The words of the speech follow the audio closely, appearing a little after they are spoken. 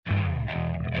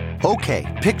Okay,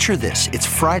 picture this. It's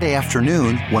Friday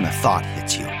afternoon when a thought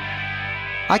hits you.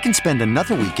 I can spend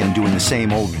another weekend doing the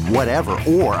same old whatever,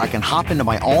 or I can hop into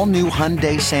my all-new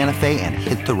Hyundai Santa Fe and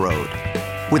hit the road.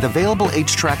 With available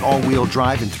H-Track all-wheel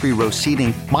drive and 3-row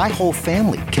seating, my whole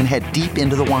family can head deep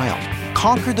into the wild.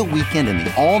 Conquer the weekend in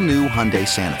the all-new Hyundai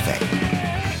Santa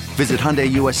Fe. Visit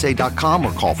HyundaiUSA.com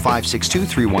or call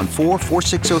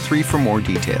 562-314-4603 for more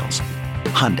details.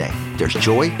 Hyundai, there's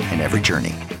joy in every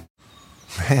journey.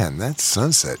 Man, that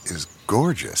sunset is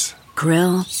gorgeous.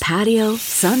 Grill, patio,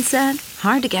 sunset.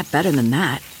 Hard to get better than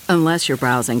that. Unless you're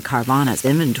browsing Carvana's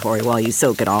inventory while you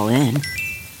soak it all in.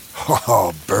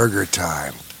 Oh, burger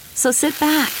time. So sit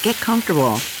back, get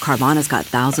comfortable. Carvana's got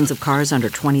thousands of cars under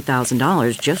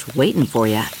 $20,000 just waiting for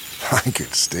you. I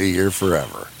could stay here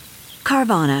forever.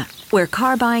 Carvana, where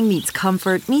car buying meets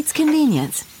comfort meets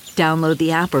convenience. Download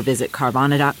the app or visit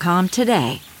Carvana.com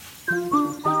today.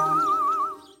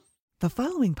 The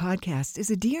following podcast is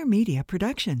a Dear Media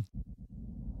production.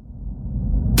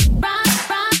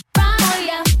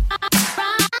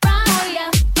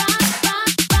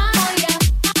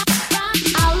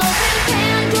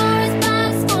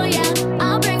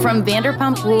 From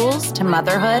Vanderpump Rules to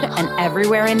motherhood and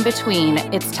everywhere in between,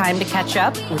 it's time to catch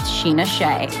up with Sheena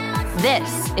Shea.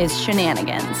 This is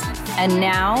Shenanigans. And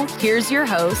now, here's your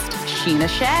host, Sheena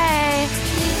Shea.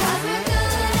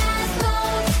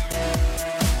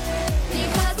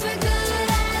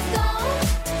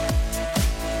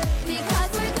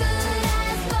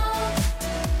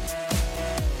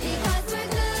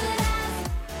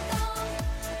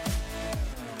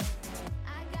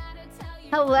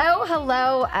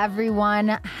 Hello, everyone.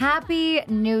 Happy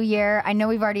New Year. I know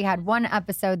we've already had one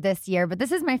episode this year, but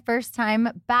this is my first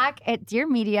time back at Dear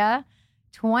Media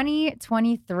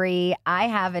 2023. I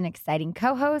have an exciting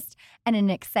co-host and an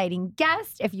exciting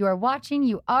guest. If you are watching,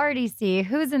 you already see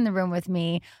who's in the room with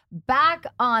me. Back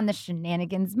on the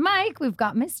Shenanigans mic, we've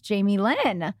got Miss Jamie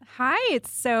Lynne. Hi,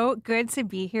 it's so good to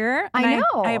be here. I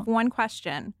know. I have one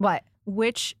question. What?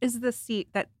 Which is the seat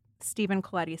that Stephen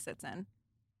Coletti sits in?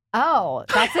 Oh,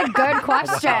 that's a good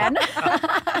question.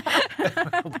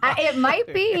 It might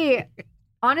be,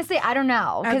 honestly, I don't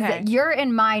know. Because you're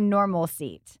in my normal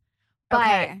seat.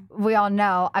 But we all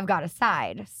know I've got a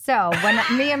side. So when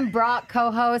me and Brock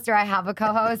co-host or I have a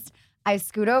co-host, I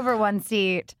scoot over one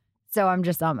seat. So I'm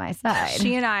just on my side.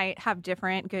 She and I have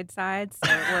different good sides, so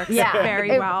it works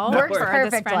very well. Works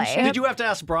perfectly. Did you have to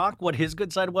ask Brock what his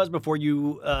good side was before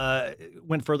you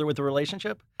went further with the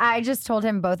relationship? I just told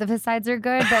him both of his sides are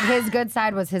good, but his good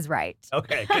side was his right.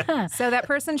 Okay, good. So that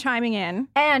person chiming in.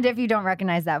 And if you don't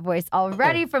recognize that voice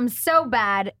already from So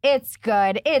Bad, It's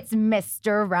Good. It's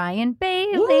Mr. Ryan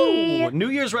Bailey. Ooh, New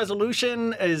Year's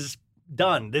resolution is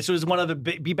done. This was one of the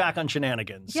be back on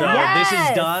Shenanigans. So Yes. this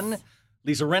is done.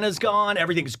 Lisa Rinna's gone.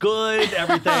 Everything's good.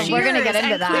 Everything. We're going to get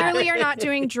into and that. Clearly, you're not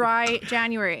doing dry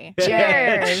January.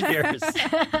 Cheers. Cheers.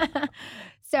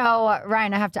 So,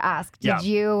 Ryan, I have to ask, did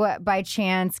you by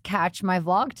chance catch my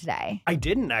vlog today? I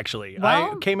didn't actually.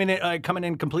 Well, I came in coming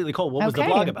in completely cold. What was the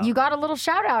vlog about? You got a little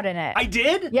shout out in it. I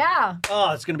did? Yeah.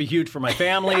 Oh, it's going to be huge for my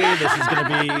family.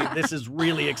 This is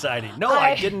really exciting. No,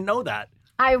 I didn't know that.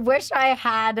 I wish I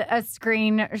had a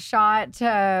screenshot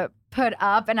to put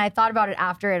up, and I thought about it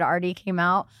after it already came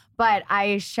out, but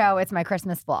I show it's my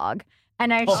Christmas vlog,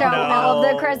 and I show all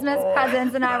of the Christmas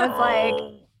presents, and I was like,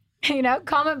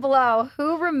 comment below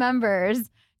who remembers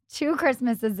 2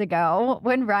 Christmases ago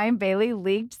when Ryan Bailey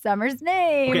leaked Summer's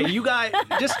name. Okay, you guys,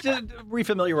 just to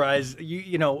refamiliarize,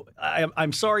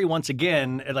 I'm sorry once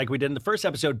again, like we did in the first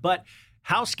episode, but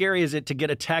how scary is it to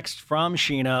get a text from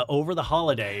Sheena over the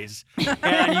holidays,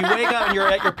 and you wake up and you're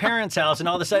at your parents' house, and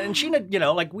all of a sudden, and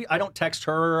Sheena, I don't text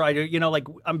her,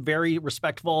 I'm very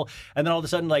respectful, and then all of a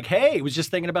sudden, hey, I was just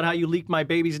thinking about how you leaked my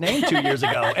baby's name 2 years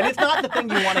ago, and it's not the thing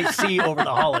you want to see over the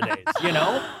holidays,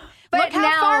 But Look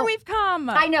how far we've come.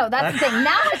 I know, that's the thing.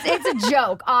 Now it's a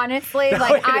joke, honestly.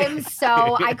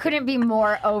 I couldn't be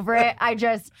more over it. I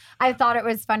thought it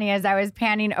was funny as I was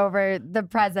panning over the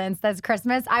presents. That's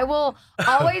Christmas. I will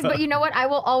always, but you know what? I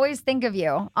will always think of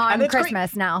you on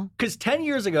Christmas now. Because 10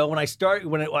 years ago, when I started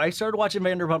watching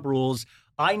Vanderpump Rules,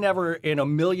 I never in a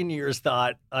million years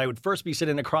thought I would first be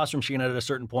sitting across from Sheena at a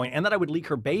certain point, and that I would leak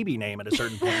her baby name at a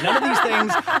certain point. None of these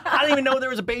things, I didn't even know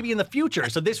there was a baby in the future.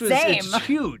 So it's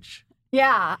huge.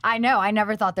 Yeah, I know. I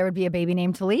never thought there would be a baby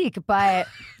name to leak, but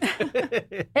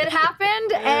it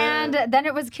happened, and then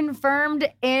it was confirmed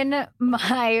in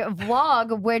my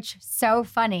vlog, which so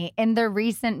funny. In the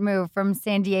recent move from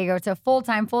San Diego to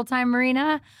full-time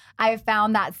Marina, I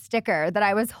found that sticker that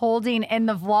I was holding in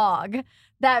the vlog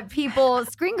that people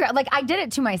screen grab. Like, I did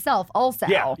it to myself also.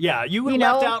 Yeah. You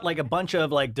left out like a bunch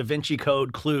of like Da Vinci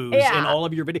Code clues in all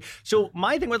of your videos. So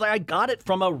my thing was like, I got it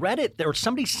from a Reddit, or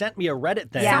somebody sent me a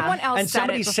Reddit thing. Yeah. Someone else and said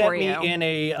somebody it sent before me you. in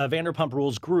a Vanderpump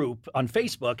Rules group on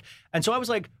Facebook. And so I was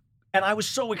like, and I was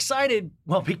so excited,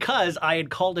 well, because I had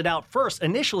called it out first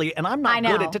initially, and I'm not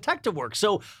good at detective work.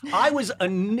 So I was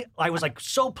like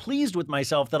so pleased with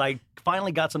myself that I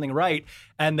finally got something right,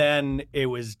 and then it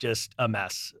was just a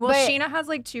mess. Well, Sheena has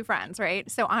like 2 friends, right?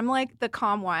 So I'm like the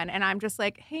calm one, and I'm just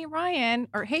like, hey, Ryan,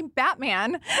 or hey,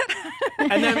 Batman.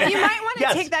 And then, you might want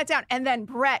to take that down. And then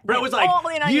Brett was like,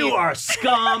 you are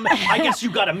scum. I guess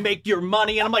you got to make your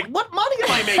money. And I'm like, what money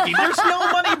am I making? There's no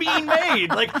money being made.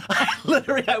 Like,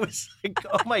 I was like,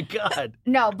 oh my God.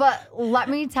 No, but let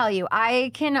me tell you,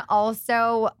 I can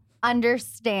also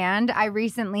understand. I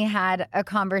recently had a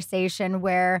conversation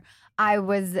where I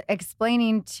was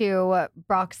explaining to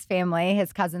Brock's family,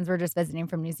 his cousins were just visiting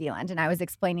from New Zealand, and I was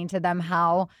explaining to them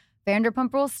how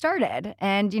Vanderpump Rules started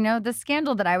and, the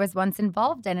scandal that I was once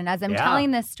involved in. And as I'm telling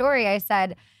this story, I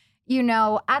said,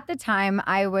 at the time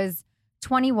I was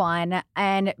 21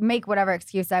 and make whatever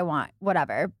excuse I want,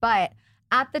 whatever. But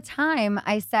at the time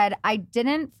I said, I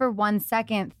didn't for 1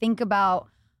 second think about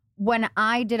when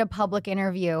I did a public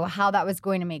interview, how that was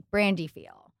going to make Brandy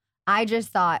feel. I just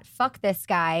thought, fuck this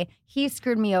guy. He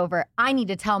screwed me over. I need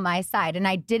to tell my side. And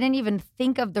I didn't even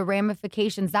think of the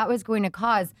ramifications that was going to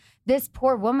cause this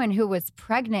poor woman who was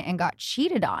pregnant and got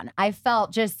cheated on. I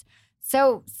felt just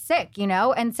so sick,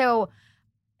 And so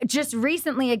just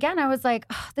recently, again, I was like,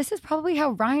 oh, this is probably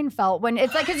how Ryan felt when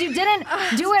it's like, because you didn't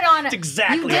do it on. That's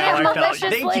exactly you didn't how I felt.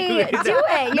 maliciously Thank you. do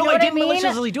it. You know what I mean?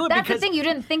 Maliciously do it. That's because the thing. You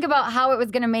didn't think about how it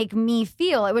was going to make me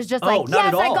feel. It was just I got this.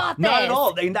 Not at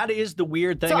all. And that is the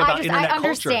weird thing So about I internet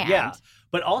understand. culture. Yeah.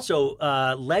 But also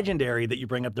legendary that you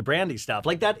bring up the Brandy stuff.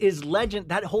 Like that is legend.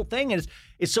 That whole thing is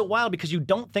so wild because you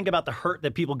don't think about the hurt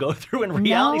that people go through in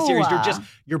reality series.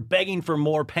 You're begging for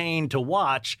more pain to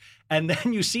watch. And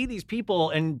then you see these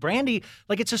people and Brandy,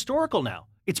 like it's historical now.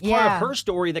 It's part of her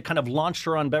story that kind of launched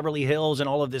her on Beverly Hills and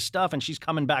all of this stuff. And she's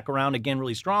coming back around again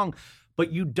really strong.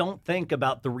 But you don't think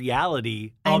about the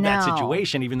reality of that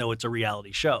situation, even though it's a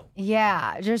reality show.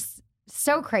 Yeah, just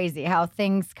so crazy how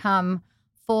things come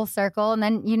full circle. And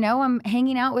then, I'm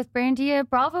hanging out with Brandy at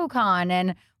BravoCon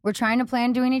and we're trying to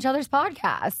plan doing each other's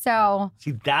podcasts. So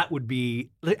see, that would be,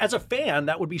 as a fan,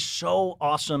 that would be so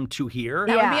awesome to hear.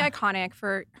 That would be iconic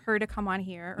for her to come on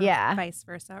here or vice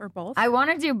versa or both. I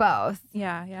want to do both.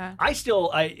 Yeah.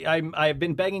 I've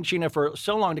been begging Sheena for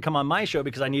so long to come on my show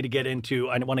because I want to get into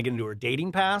her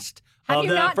dating past. Have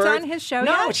you not done his show yet?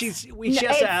 No, she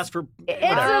has to ask for It's a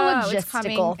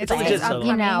logistical It's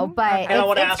logistical. but and I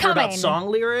want to it's ask her coming. about song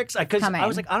lyrics because I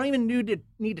was like, I don't even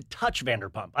need to touch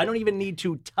Vanderpump. I don't even need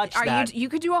to touch that. You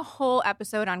could do a whole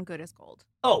episode on Good as Gold.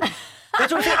 Oh,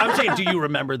 that's what I'm saying. Do you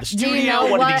remember the studio? Do you know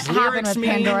what what do these lyrics happened with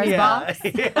mean? Pandora's box?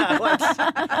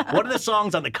 Yeah. What are the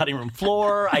songs on the cutting room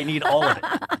floor? I need all of it.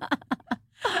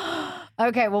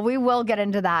 Okay, well, we will get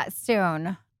into that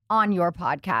soon on your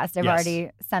podcast. I've already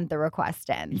sent the request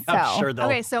in. I'm sure they'll.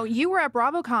 Okay, so you were at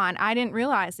BravoCon. I didn't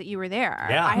realize that you were there.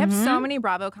 Yeah. I have so many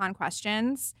BravoCon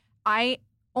questions. I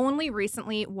only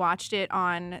recently watched it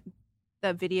on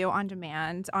the video on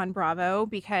demand on Bravo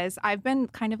because I've been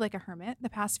kind of like a hermit the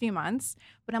past few months,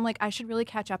 but I'm like, I should really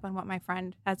catch up on what my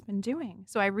friend has been doing.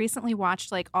 So I recently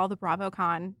watched like all the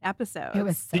BravoCon episodes. It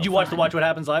was so Did you watch the Watch What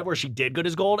Happens Live where she did Good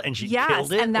as Gold and she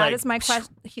killed it? And that is my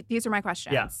question. These are my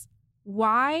questions. Yeah.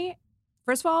 Why,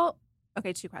 first of all,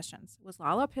 okay, 2 questions. Was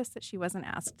Lala pissed that she wasn't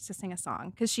asked to sing a song?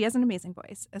 Because she has an amazing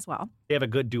voice as well. They have a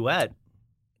good duet.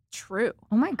 True.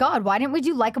 Oh my God, why didn't we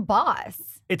do Like a Boss?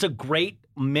 It's a great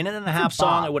minute and a half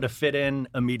song. It would have fit in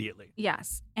immediately.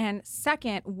 Yes. And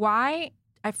second, why,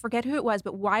 I forget who it was,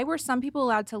 but why were some people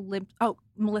allowed to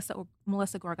Melissa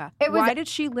Gorga. Why did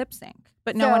she lip sync,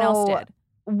 but no one else did?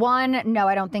 One, no,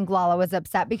 I don't think Lala was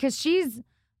upset because she's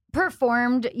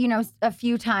performed, a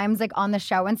few times like on the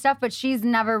show and stuff, but she's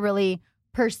never really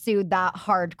pursued that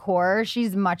hardcore.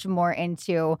 She's much more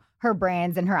into her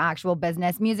brands and her actual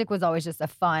business. Music was always just a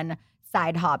fun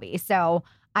side hobby. So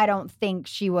I don't think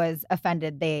she was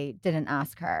offended they didn't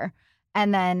ask her.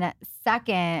 And then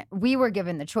second, we were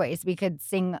given the choice. We could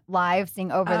sing live,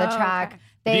 sing over the track.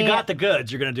 Okay. You got the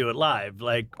goods. You're going to do it live.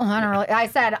 Like I don't really. I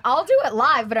said, I'll do it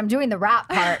live, but I'm doing the rap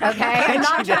part, okay? I'm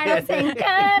not trying to sing.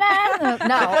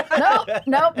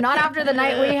 Nope. Not after the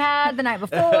night we had the night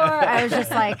before. I was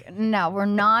just like, no, we're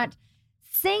not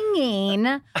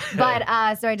singing,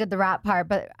 but so I did the rap part.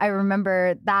 But I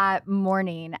remember that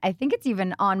morning, I think it's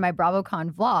even on my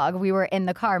BravoCon vlog. We were in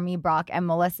the car, me, Brock, and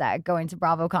Melissa going to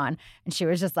BravoCon. And she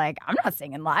was just like, I'm not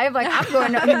singing live. Like, I'm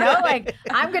going to, like,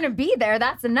 I'm going to be there.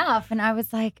 That's enough. And I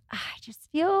was like, I just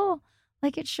feel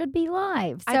like it should be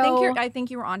live. So, I think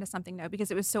you were onto something though,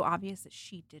 because it was so obvious that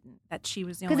she didn't, that she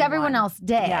was the only one. Because everyone else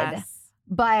did. Yes.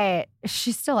 But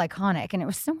she's still iconic, and it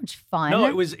was so much fun. No,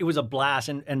 it was a blast.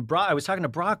 And Brock, I was talking to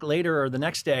Brock later or the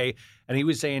next day, and he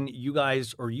was saying you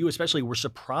guys, or you especially, were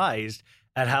surprised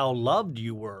at how loved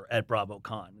you were at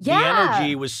BravoCon. Yeah.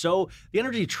 The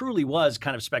energy truly was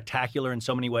kind of spectacular in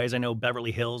so many ways. I know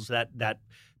Beverly Hills, that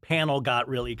panel got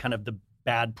really kind of the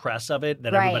bad press of it,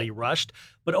 that everybody rushed.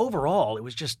 But overall, it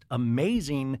was just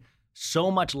amazing. So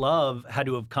much love had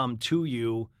to have come to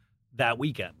you that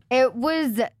weekend. It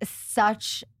was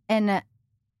such an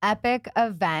epic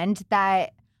event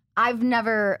that I've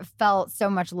never felt so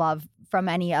much love from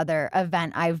any other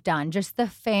event I've done. Just the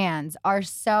fans are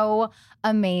so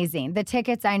amazing. The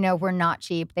tickets, I know, were not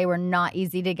cheap. They were not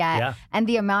easy to get. Yeah. And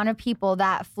the amount of people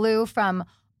that flew from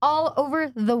all over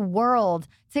the world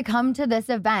to come to this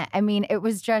event. I mean, it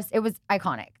was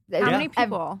iconic. How many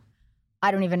people? I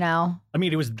don't even know. I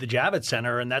mean, it was the Javits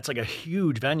Center, and that's like a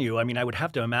huge venue. I mean, I would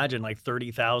have to imagine like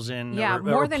 30,000. Yeah, or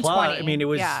more than plus. 20. I mean,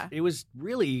 it was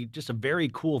really just a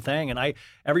very cool thing. And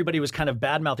everybody was kind of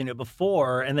bad mouthing it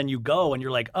before, and then you go and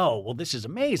you're like, oh, well, this is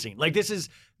amazing. Like this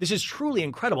is truly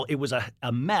incredible. It was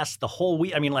a mess the whole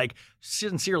week. I mean, like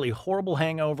sincerely horrible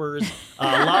hangovers,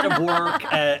 a lot of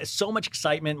work, so much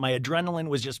excitement. My adrenaline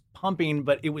was just pumping,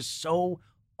 but it was so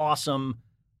awesome.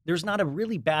 There's not a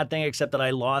really bad thing except that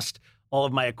I lost all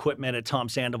of my equipment at Tom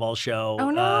Sandoval's show.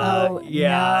 Oh, no.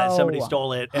 Yeah, no. somebody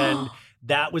stole it. And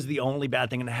that was the only bad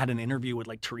thing. And I had an interview with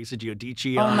like Teresa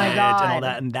Giudice Oh, on my it God. and all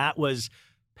that. And that was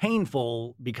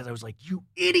painful because I was like, you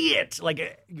idiot.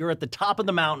 Like, you're at the top of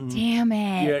the mountain. Damn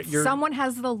it. You're, Someone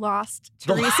has the lost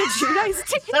Teresa Giudice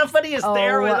ticket. somebody is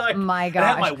there with like, my it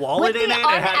had gosh. my wallet With in the it. It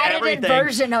had unedited everything.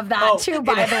 version of that too,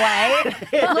 by the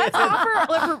way. Let's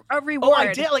offer a reward. Oh,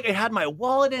 I did. Like, it had my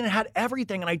wallet in it, had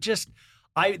everything. And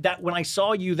when I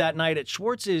saw you that night at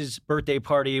Schwartz's birthday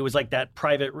party, it was like that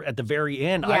private at the very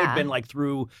end. I had been like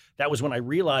that was when I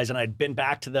realized, and I'd been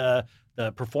back to the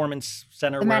performance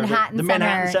center, The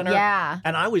Manhattan Center. Yeah.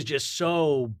 And I was just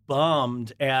so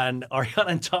bummed. And Ariana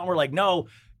and Tom were like, no,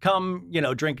 come,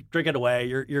 drink it away.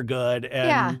 You're good.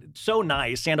 And so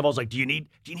nice. Sandoval's like, do you need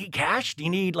cash? Do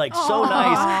you need like so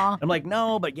nice? I'm like,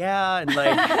 no, but yeah. And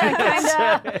like,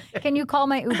 Kinda. Can you call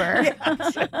my Uber?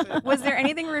 Was there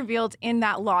anything revealed in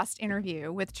that lost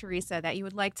interview with Teresa that you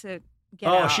would like to get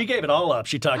out? She gave it all up.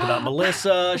 She talked about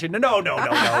Melissa.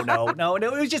 No.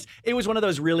 It was one of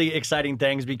those really exciting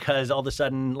things because all of a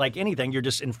sudden, like anything, you're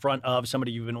just in front of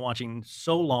somebody you've been watching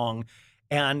so long,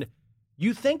 and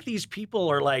you think these people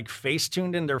are like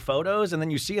face-tuned in their photos, and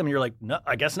then you see them and you're like, no,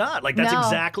 I guess not. Like that's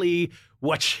exactly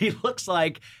what she looks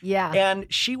like. Yeah.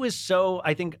 And she was so,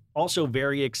 I think, also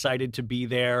very excited to be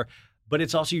there. But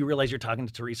it's also, you realize you're talking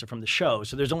to Teresa from the show.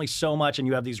 So there's only so much, and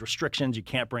you have these restrictions. You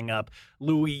can't bring up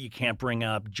Louis, you can't bring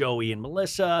up Joey and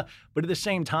Melissa. But at the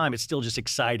same time, it's still just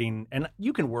exciting. And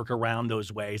you can work around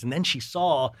those ways. And then she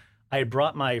saw I had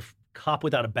brought my Cop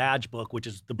Without a Badge book, which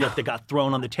is the book that got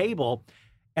thrown on the table.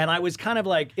 And I was kind of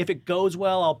like, if it goes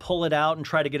well, I'll pull it out and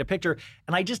try to get a picture.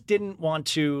 And I just didn't want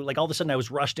to, like, all of a sudden I was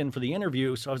rushed in for the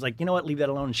interview. So I was like, you know what, leave that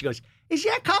alone. And she goes, is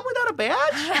that Cop Without a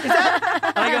Badge? Is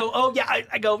that? And I go, oh, yeah.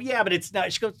 I go, yeah, but it's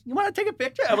not. She goes, you want to take a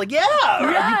picture? I'm like, yeah.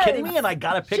 Are you kidding me? And I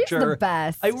got a picture. She's the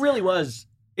best. It really was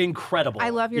incredible. I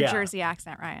love your Jersey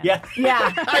accent, Ryan. Yeah.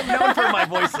 Yeah. I'm known for my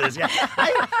voices. Yeah.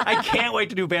 I can't wait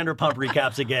to do Vanderpump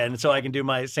recaps again so I can do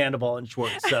my Sandoval and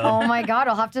Schwartz. So. Oh my God,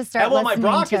 I'll have to start And well, my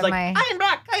listening Brock to is like, I'm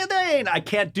Brock, how you doing? I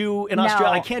can't do in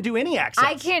Australia. I can't do any accents.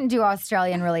 I can't do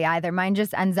Australian really either. Mine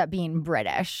just ends up being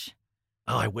British.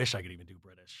 Oh, I wish I could even do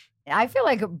British. I feel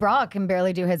like Brock can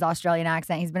barely do his Australian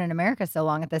accent. He's been in America so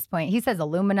long at this point. He says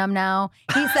aluminum now.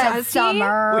 He says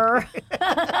summer.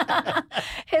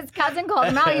 His cousin called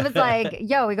him out. He was like,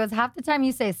 yo, he goes, half the time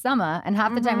you say summer and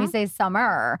half the time you say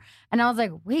summer. And I was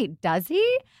like, wait, does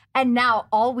he? And now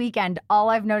all weekend, all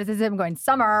I've noticed is him going,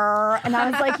 summer. And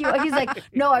I was like, he's like,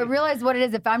 no, I realize what it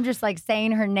is. If I'm just like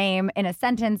saying her name in a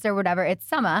sentence or whatever, it's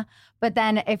summer. But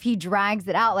then if he drags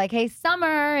it out like, hey,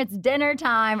 summer, it's dinner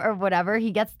time or whatever,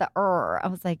 he gets the I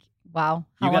was like, wow.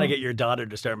 You got to get your daughter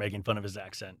to start making fun of his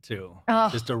accent too.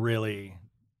 Just to really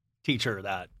teach her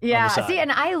that. Yeah. See,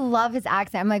 and I love his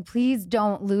accent. I'm like, please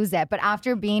don't lose it. But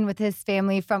after being with his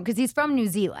family because he's from New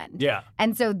Zealand. Yeah.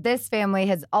 And so this family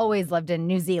has always lived in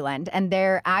New Zealand and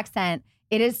their accent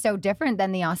it is so different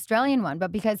than the Australian one.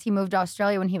 But because he moved to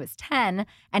Australia when he was 10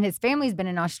 and his family's been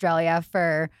in Australia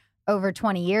for over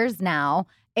 20 years now,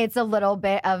 it's a little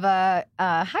bit of a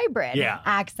hybrid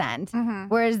accent.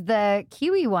 Whereas the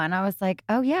Kiwi one, I was like,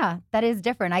 oh, yeah, that is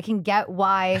different. I can get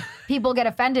why people get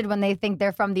offended when they think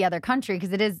they're from the other country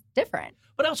because it is different.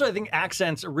 But also, I think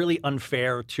accents are really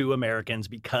unfair to Americans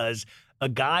because a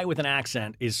guy with an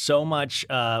accent is so much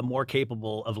more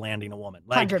capable of landing a woman.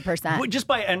 100%. Just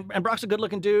by and Brock's a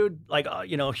good-looking dude, like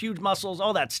huge muscles,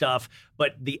 all that stuff.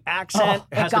 But the accent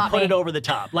has to put it over the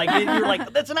top. Like you're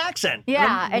like, that's an accent.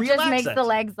 Yeah, it just makes the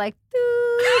legs like.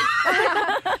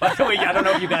 By the way, I don't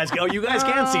know if you guys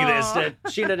can see this.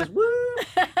 Sheena just woo.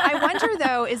 I wonder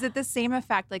though, is it the same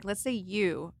effect? Like, let's say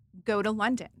you go to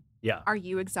London. Yeah. Are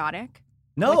you exotic?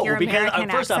 No, because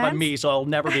first off, I'm me, so I'll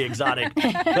never be exotic. But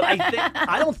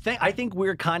I think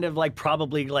we're kind of like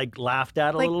probably like laughed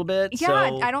at a little bit. Yeah,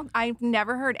 so. I've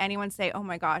never heard anyone say, "Oh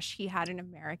my gosh, he had an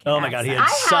American." Oh my accent. God, he had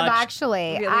have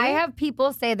actually. Really? I have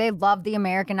people say they love the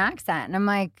American accent, and I'm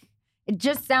like, it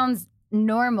just sounds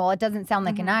normal. It doesn't sound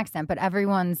like an accent, but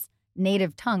everyone's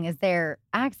native tongue is their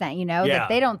accent. That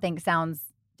they don't think sounds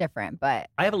different. But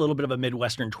I have a little bit of a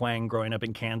Midwestern twang growing up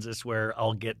in Kansas where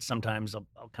I'll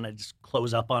kind of just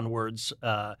close up on words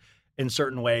in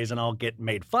certain ways and I'll get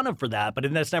made fun of for that. But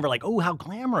it's never like, oh, how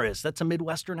glamorous. That's a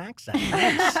Midwestern accent.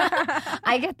 Nice.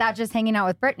 I get that just hanging out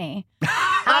with Brittany.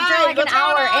 After like an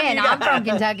hour in, I'm from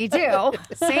Kentucky too.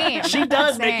 Same. She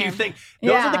does make you think.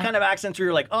 Those are the kind of accents where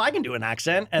you're like, oh, I can do an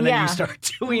accent. And then you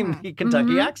start doing the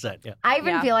Kentucky accent. Yeah. I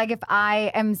even feel like if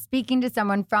I am speaking to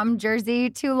someone from Jersey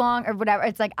too long or whatever,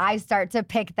 it's like I start to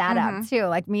pick that up too.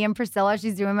 Like me and Priscilla,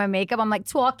 she's doing my makeup. I'm like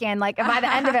talking. Like by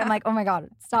the end of it, I'm like, oh my God,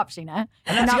 stop, Sheena.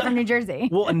 I'm not from New Jersey.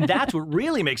 Well, and that's what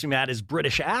really makes me mad is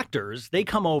British actors. They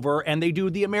come over and they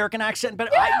do the American accent,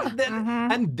 but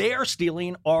and they're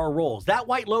stealing our roles. That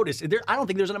White Lotus, I don't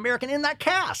think there's an American in that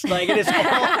cast. Like, it is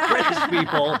all British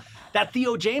people. That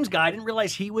Theo James guy, I didn't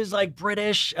realize he was like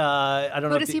British. I don't know.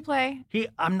 Who does he play?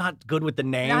 I'm not good with the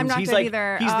names. No, I'm not good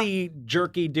either. He's the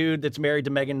jerky dude that's married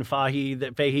to Megan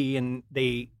Fahey, and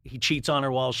he cheats on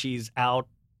her while she's out.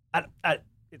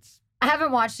 I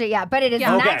haven't watched it yet, but it is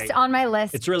next on my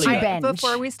list. It's really to good. binge.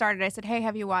 Before we started, I said, hey,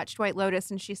 have you watched White Lotus?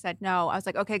 And she said no. I was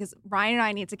like, okay, because Ryan and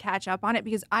I need to catch up on it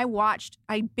because I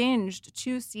binged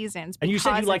 2 seasons. And you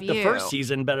said you liked the first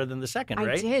season better than the second,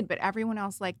 right? I did, but everyone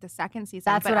else liked the second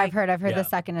season. That's what I've heard. I've heard the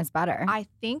second is better. I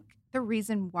think the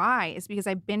reason why is because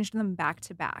I binged them back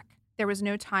to back. There was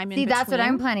no time in between. See, that's what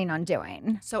I'm planning on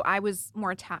doing. So I was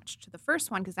more attached to the first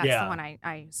one because that's the one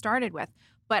I started with.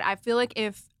 But I feel like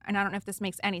and I don't know if this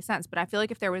makes any sense, but I feel like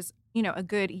if there was, a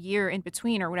good year in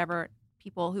between or whatever,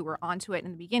 people who were onto it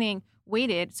in the beginning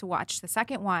waited to watch the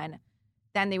second one,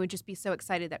 then they would just be so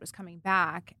excited that it was coming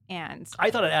back. And I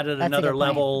thought it added another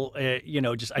level, I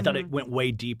thought it went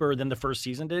way deeper than the first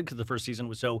season did because the first season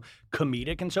was so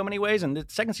comedic in so many ways. And the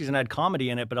second season had comedy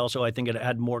in it, but also I think it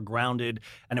had more grounded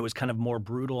and it was kind of more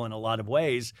brutal in a lot of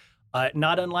ways.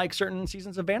 Not unlike certain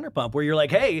seasons of Vanderpump, where you're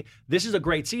like, "Hey, this is a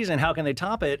great season. How can they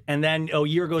top it?" And then a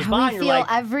year goes by, and you're like,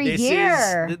 every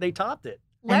year they topped it.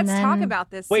 Let's talk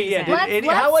about this. Wait, season.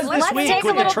 how was this week take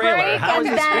with a little the trailer? break How was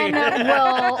and this then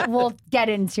week? we'll get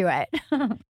into it.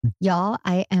 Y'all,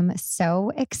 I am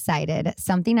so excited.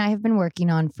 Something I have been working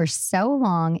on for so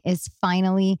long is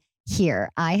finally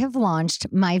here. I have launched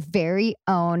my very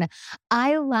own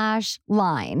eyelash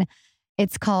line.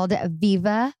 It's called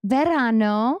Viva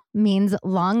Verano, means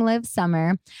long live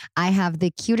summer. I have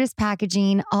the cutest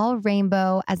packaging, all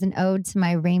rainbow, as an ode to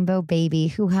my rainbow baby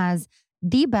who has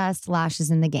the best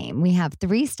lashes in the game. We have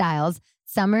 3 styles,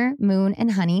 summer, moon,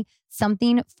 and honey,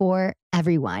 something for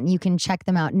everyone. You can check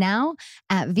them out now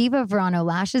at Viva Verano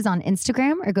Lashes on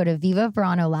Instagram or go to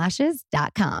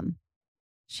vivaveraноlashes.com.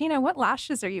 Sheena, what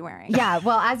lashes are you wearing? Yeah,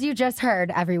 well, as you just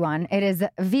heard, everyone, it is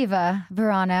Viva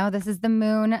Verano. This is the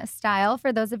moon style.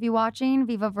 For those of you watching,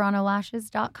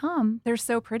 vivaveraноlashes.com. They're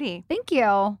so pretty. Thank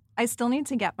you. I still need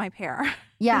to get my pair.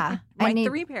 Yeah. My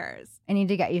 3 pairs. I need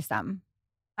to get you some.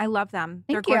 I love them.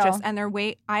 Thank They're gorgeous. you.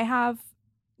 And I have,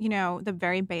 the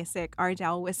very basic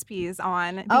Ardell Wispies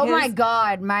on. Oh my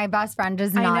God. My best friend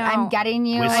does not. I'm getting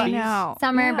you Wispies?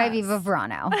 Summer by Viva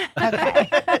Verano. Okay.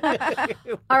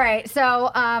 All right.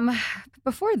 So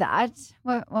before that,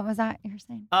 what was that you were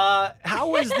saying? How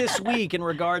was this week in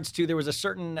regards to, there was a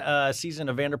certain season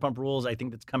of Vanderpump Rules, I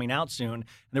think, that's coming out soon. And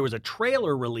there was a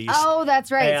trailer released. Oh,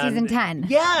 that's right. Season 10.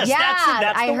 Yes.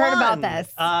 That's I the heard one. about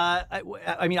this.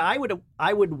 I mean, I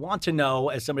would want to know,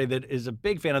 as somebody that is a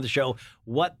big fan of the show,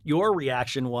 what your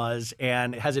reaction was.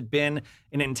 And has it been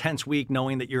an intense week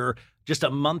knowing that you're just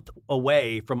a month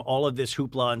away from all of this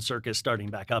hoopla and circus starting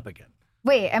back up again?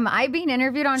 Wait, am I being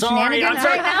interviewed on Sorry, Shenanigans I'm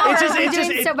sorry. right now? It's Or just, are we it's just,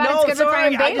 doing it, so bad no, it's good sorry.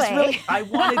 with Ryan I just Bailey? really, I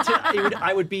wanted to. It would,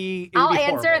 I would be. It would I'll be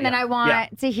answer, horrible. and then I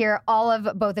want to hear all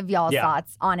of both of y'all's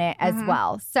thoughts on it as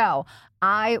well. So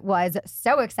I was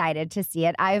so excited to see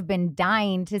it. I've been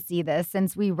dying to see this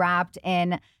since we wrapped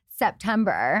in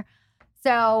September.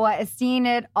 So seeing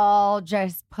it all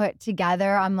just put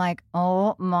together, I'm like,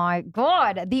 oh my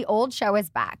God, the old show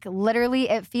is back. Literally,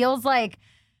 it feels like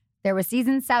there was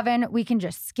season 7. We can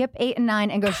just skip 8 and 9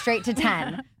 and go straight to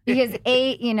 10 because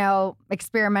 8,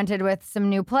 experimented with some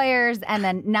new players. And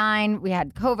then 9, we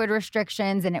had COVID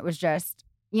restrictions and it was just,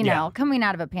 coming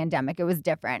out of a pandemic, it was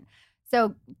different.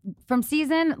 So from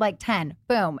season 10,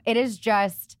 boom,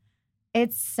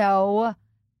 it's so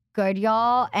good,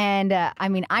 y'all. And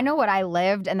I know what I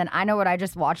lived and then I know what I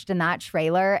just watched in that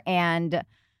trailer and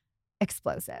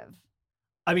explosive.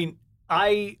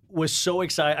 I was so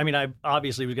excited. I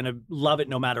obviously was going to love it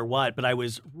no matter what, but I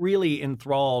was really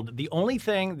enthralled. The only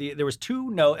thing, there was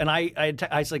 2 notes, and I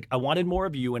was like, I wanted more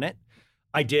of you in it.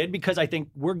 I did because I think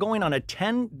we're going on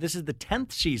this is the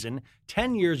 10th season,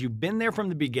 10 years. You've been there from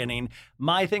the beginning.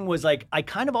 My thing was I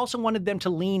kind of also wanted them to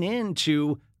lean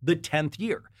into the 10th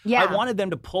year. Yeah. I wanted them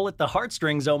to pull at the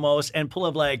heartstrings almost and pull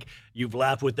of you've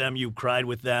laughed with them, you've cried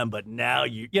with them, but now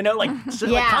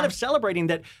kind of celebrating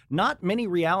that not many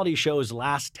reality shows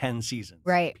last 10 seasons.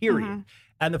 Right. Period. Mm-hmm.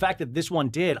 And the fact that this one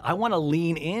did, I want to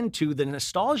lean into the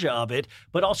nostalgia of it,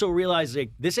 but also realize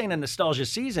this ain't a nostalgia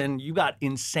season. You got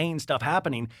insane stuff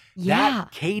happening. Yeah.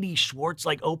 That Katie Schwartz,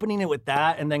 opening it with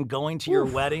that and then going to your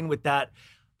wedding with that.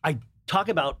 I talk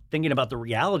about thinking about the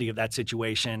reality of that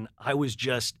situation. I was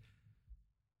just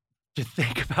to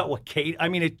think about what Kate,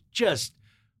 it's just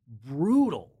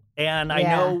brutal. And I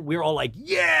know we're all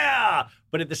yeah,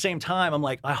 but at the same time, I'm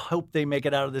I hope they make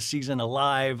it out of this season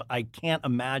alive. I can't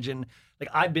imagine.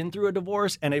 I've been through a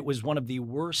divorce and it was one of the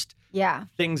worst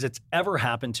things that's ever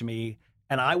happened to me.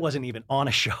 And I wasn't even on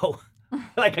a show.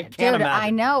 I can't imagine. I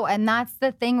know. And that's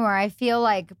the thing where I feel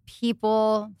like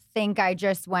people think I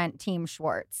just went Team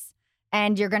Schwartz.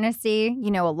 And you're going to see,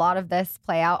 a lot of this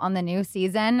play out on the new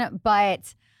season.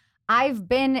 But I've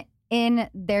been in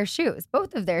their shoes,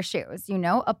 both of their shoes,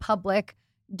 a public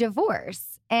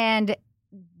divorce. And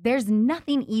there's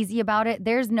nothing easy about it.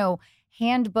 There's no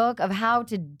handbook of how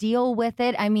to deal with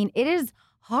it. It is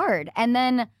hard. And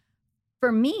then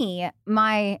for me,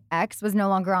 my ex was no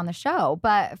longer on the show.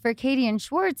 But for Katie and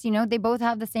Schwartz, they both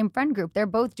have the same friend group. They're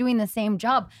both doing the same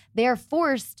job. They're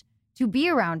forced to be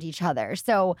around each other.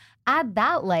 So add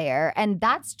that layer. And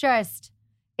that's just,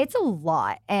 it's a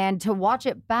lot. And to watch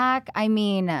it back, I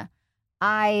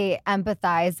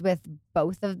empathize with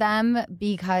both of them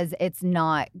because it's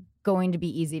not going to be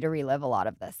easy to relive a lot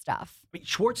of this stuff.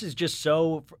 Schwartz is just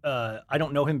so, I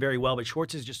don't know him very well, but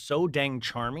Schwartz is just so dang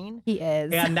charming. He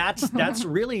is. And that's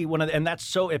really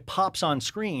it pops on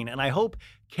screen. And I hope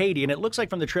Katie, and it looks like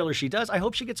from the trailer she does, I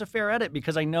hope she gets a fair edit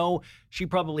because I know she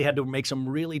probably had to make some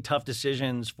really tough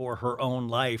decisions for her own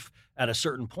life at a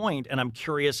certain point. And I'm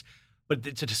curious, but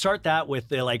to start that with,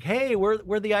 they're hey,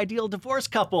 we're the ideal divorce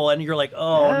couple. And you're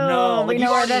oh no. We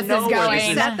know where this is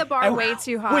going. Set the bar way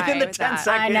too high. Within the 10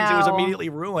 seconds, it was immediately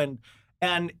ruined.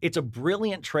 And it's a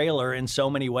brilliant trailer in so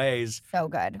many ways. So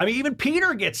good. Even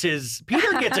Peter gets a shot.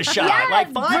 Yes,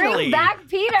 Finally. bring back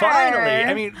Peter.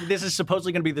 Finally. This is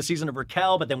supposedly going to be the season of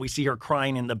Raquel, but then we see her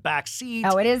crying in the back seat.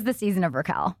 Oh, it is the season of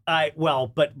Raquel. But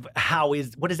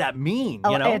what does that mean?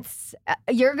 It's,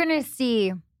 you're going to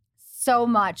see so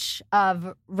much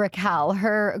of Raquel,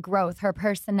 her growth, her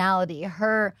personality,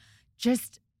 her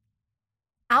just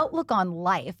outlook on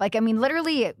life.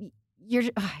 Literally, you're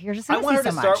just going to see so much. I want her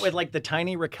to start with the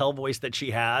tiny Raquel voice that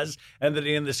she has, and then at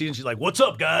the end of the season she's what's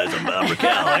up, guys? I'm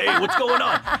Raquel. Hey, what's going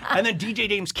on? And then DJ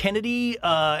James Kennedy,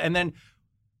 and then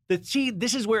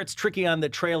this is where it's tricky on the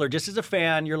trailer. Just as a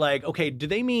fan, you're okay, do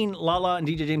they mean Lala and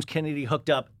DJ James Kennedy hooked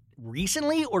up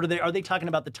recently, or are they talking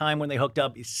about the time when they hooked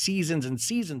up seasons and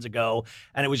seasons ago,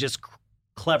 and it was just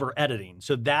clever editing?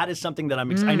 So that is something that I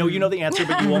know you know the answer,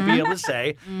 but you won't be able to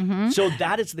say. So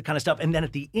that is the kind of stuff. And then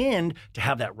at the end, to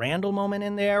have that Randall moment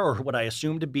in there, or what I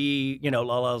assume to be,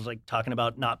 Lala's talking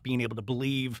about not being able to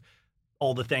believe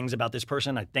all the things about this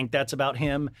person. I think that's about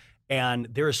him. And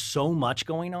there is so much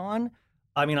going on.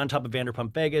 On top of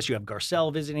Vanderpump Vegas, you have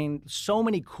Garcelle visiting. So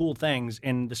many cool things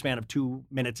in the span of 2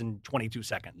 minutes and 22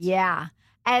 seconds. Yeah.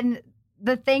 And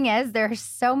the thing is, there's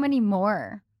so many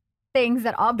more things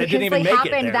that obviously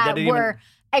happened that were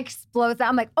explosive.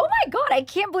 I'm oh my God, I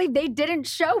can't believe they didn't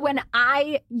show when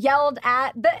I yelled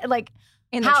at the,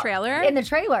 in the trailer? In the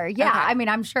trailer, yeah. Okay.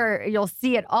 I'm sure you'll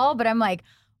see it all, but I'm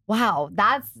wow,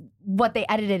 that's what they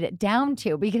edited it down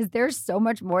to, because there's so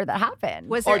much more that happened.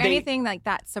 Was there anything like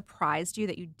that surprised you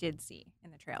that you did see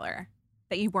in the trailer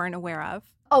that you weren't aware of?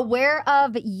 Aware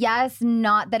of, yes,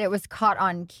 not that it was caught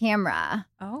on camera.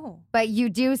 Oh. But you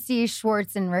do see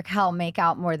Schwartz and Raquel make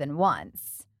out more than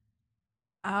once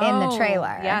in the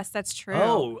trailer. Yes, that's true.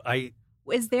 Oh,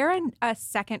 Is there a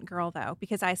second girl, though?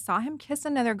 Because I saw him kiss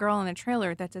another girl in the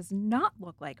trailer that does not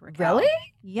look like Raquel. Really?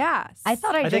 Yes. I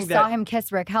thought I just saw him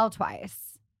kiss Raquel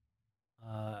twice.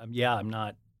 Yeah, I'm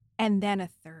not. And then a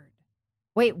third.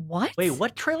 Wait, what? Wait,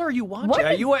 what trailer are you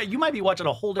watching? What? You might be watching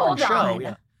a whole different show. on.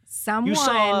 Yeah.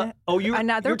 Someone,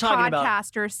 another you're talking about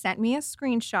podcaster sent me a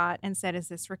screenshot and said, "Is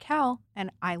this Raquel?"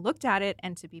 And I looked at it,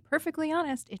 and to be perfectly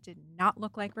honest, it did not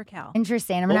look like Raquel.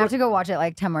 Interesting. I'm going to have to go watch it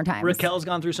like 10 more times. Raquel's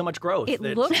gone through so much growth. It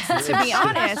looked, to be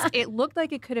honest, it looked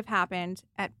like it could have happened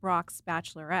at Brock's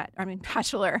Bachelor. Wow. It's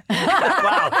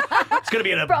going to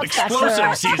be an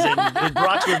explosive season.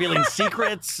 Brock's revealing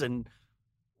secrets and...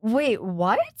 Wait,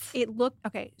 what? It looked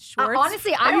okay. Schwartz.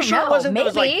 Honestly, I Are don't you sure know. it wasn't Maybe.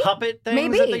 those like puppet things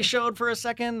Maybe. that they showed for a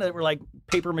second that were like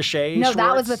paper mache? No,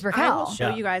 that was with I Raquel. will show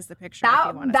you guys the picture if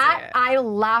you want to see it. I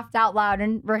laughed out loud,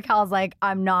 and Raquel's like,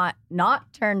 "I'm not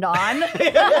turned on."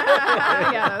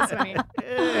 Yeah, that was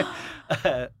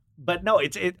funny. But no,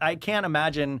 I can't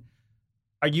imagine.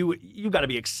 You got to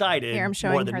be excited Here, I'm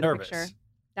showing more than her nervous. the picture.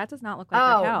 That does not look like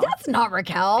Raquel. That's not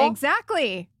Raquel.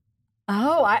 Exactly.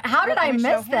 Oh, how did I Let me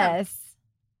miss show him. this?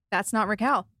 That's not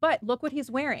Raquel. But look what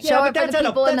he's wearing. Show it for the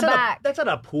people in the back. That's at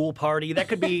a pool party. That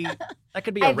could be a I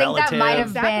think relative. that might have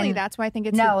Exactly. been. That's why I think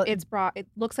it's Brock. It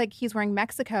looks like he's wearing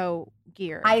Mexico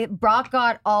gear. Brock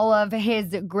got all of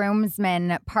his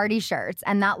groomsmen party shirts,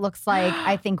 and that looks like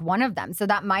I think one of them. So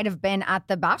that might have been at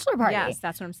the bachelor party. Yes,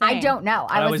 that's what I'm saying. I don't know.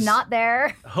 I was not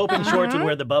there. Hoping Schwartz would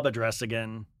wear the Bubba dress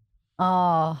again.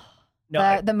 Oh,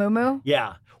 No, the moo-moo?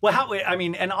 Yeah. Well,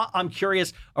 and I'm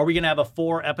curious, are we going to have a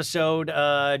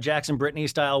 4-episode Jackson Brittany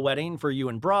style wedding for you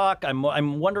and Brock?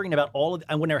 I'm wondering about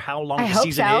I wonder how long the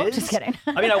season is. Just kidding.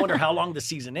 I wonder how long the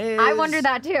season is. I wonder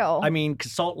that too. I mean,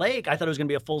 'cause Salt Lake, I thought it was going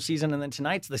to be a full season, and then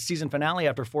tonight's the season finale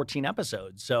after 14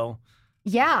 episodes. So,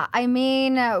 yeah, I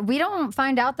mean, we don't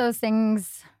find out those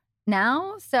things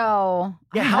now, so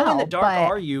yeah. How in the dark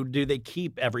are you? Do they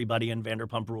keep everybody in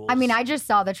Vanderpump Rules? I mean, I just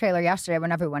saw the trailer yesterday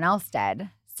when everyone else did.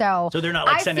 So they're not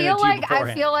like sending it to you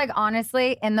beforehand. I feel like,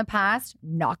 honestly, in the past,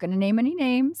 not going to name any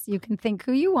names. You can think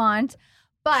who you want.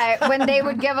 But when they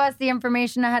would give us the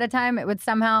information ahead of time, it would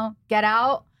somehow get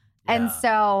out. Yeah. And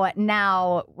so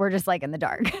now we're just like in the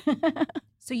dark.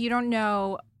 So you don't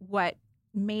know what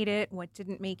made it, what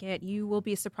didn't make it. You will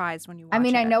be surprised when you watch it. I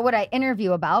mean, I know what I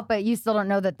interview about, but you still don't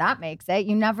know that makes it.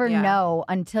 You never know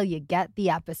until you get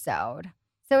the episode.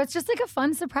 So it's just like a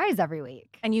fun surprise every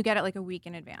week. And you get it like a week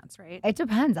in advance, right? It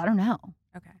depends. I don't know.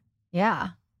 Okay.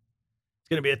 Yeah. It's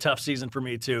going to be a tough season for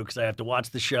me, too, because I have to watch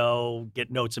the show, get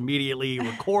notes immediately,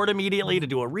 record immediately to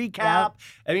do a recap. Yep.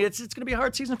 I mean, it's going to be a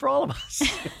hard season for all of us.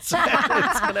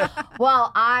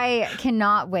 Well, I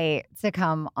cannot wait to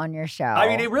come on your show. I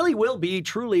mean, it really will be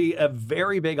truly a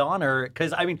very big honor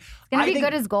because, I mean, it's going to be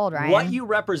good as gold, Ryan. What you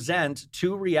represent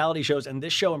to reality shows, and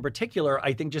this show in particular,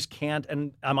 I think just can't,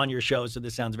 and I'm on your show, so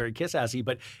this sounds very kiss-assy,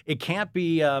 but it can't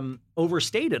be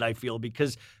overstated, I feel,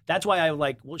 because that's why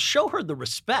I show her the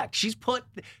respect. She's put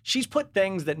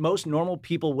things that most normal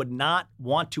people would not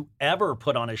want to ever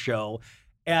put on a show,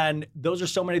 and those are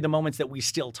so many of the moments that we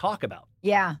still talk about.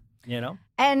 Yeah. You know?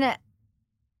 And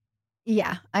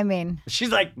yeah, I mean, she's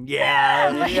like,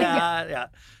 yeah.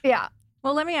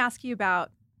 Well, let me ask you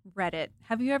about Reddit.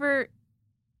 Have you ever,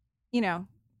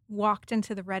 walked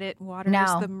into the Reddit waters,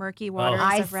 the murky waters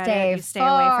of Reddit? You stay away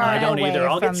from it. I don't either.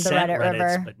 I'll get sent Reddit Reddits,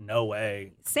 river. but no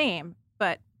way. Same,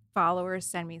 but followers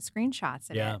send me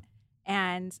screenshots of it.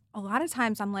 And a lot of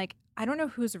times I'm like, I don't know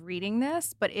who's reading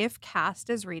this, but if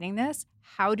cast is reading this,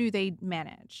 how do they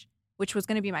manage? Which was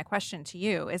going to be my question to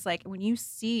you, is like when you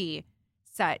see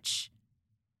such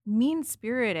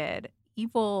mean-spirited,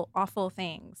 evil, awful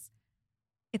things,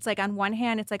 it's like on one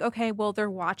hand, it's like, okay, well, they're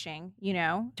watching,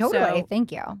 Totally. So,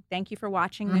 thank you. Thank you for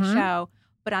watching the show.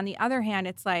 But on the other hand,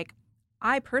 it's like,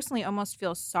 I personally almost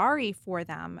feel sorry for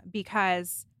them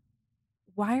because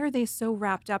why are they so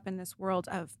wrapped up in this world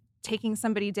of taking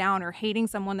somebody down or hating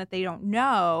someone that they don't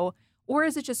know? Or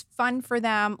is it just fun for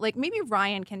them? Like maybe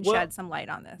Ryan can shed some light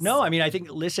on this. No, I mean, I think,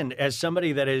 listen, as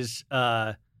somebody that is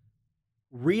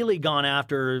really gone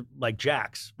after like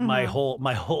Jax my whole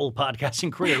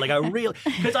podcasting career, like I really,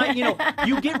 because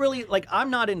you get really, like,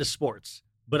 I'm not into sports,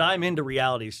 but I'm into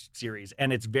reality series,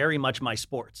 and it's very much my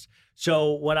sports.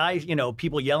 So when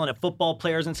people yelling at football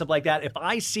players and stuff like that, if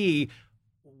I see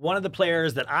one of the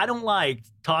players that I don't like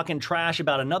talking trash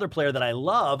about another player that I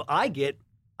love, I get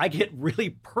really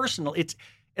personal.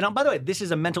 And by the way, this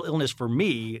is a mental illness for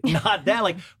me, not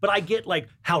that. But I get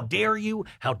how dare you?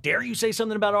 How dare you say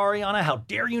something about Ariana? How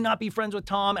dare you not be friends with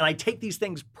Tom? And I take these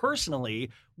things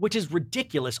personally, which is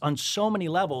ridiculous on so many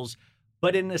levels.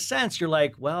 But in a sense, you're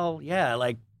like, well, yeah,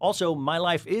 also my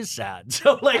life is sad.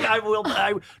 So but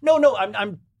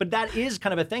that is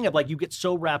kind of a thing of you get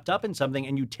so wrapped up in something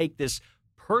and you take this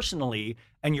personally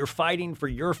and you're fighting for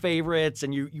your favorites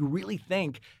and you really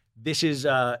think this is,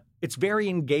 it's very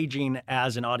engaging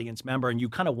as an audience member and you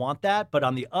kind of want that. But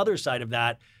on the other side of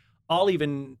that, I'll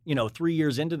even, 3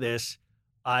 years into this,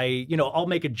 I'll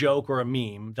make a joke or a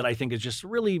meme that I think is just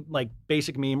really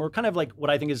basic meme or kind of what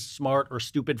I think is smart or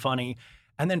stupid funny.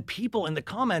 And then people in the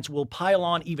comments will pile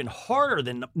on even harder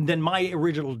than my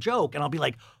original joke. And I'll be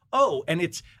like, oh, and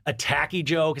it's a tacky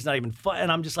joke. It's not even fun.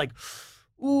 And I'm just like,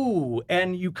 ooh.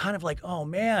 And you kind of oh,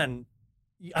 man,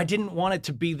 I didn't want it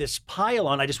to be this pile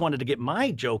on. I just wanted to get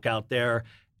my joke out there.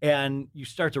 And you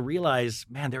start to realize,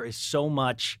 man, there's just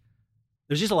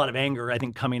a lot of anger, I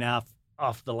think, coming off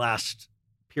the last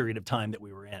period of time that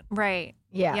we were in. Right.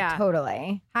 Yeah,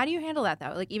 totally. How do you handle that,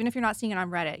 though? Even if you're not seeing it on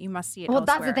Reddit, you must see it Well,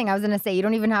 elsewhere. that's the thing. I was going to say, you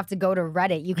don't even have to go to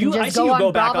Reddit. You can just go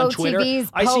on back Bravo on Twitter. TV's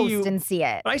post and see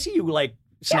it. I see you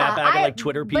snap back at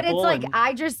Twitter people. But it's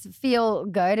I just feel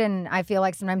good and I feel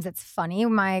like sometimes it's funny,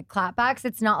 my clapbacks.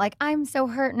 It's not I'm so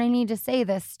hurt and I need to say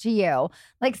this to you.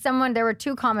 There were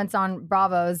 2 comments on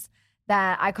Bravo's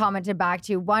that I commented back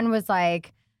to. One was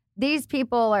these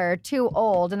people are too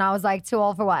old. And I was too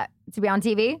old for what? To be on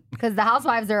TV? Because the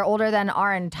housewives are older than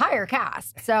our entire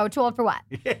cast. So too old for what?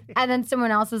 And then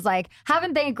someone else was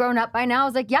haven't they grown up by now? I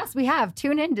was yes, we have.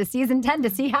 Tune in to season 10 to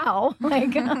see how.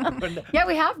 Yeah,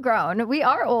 we have grown. We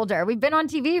are older. We've been on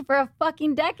TV for a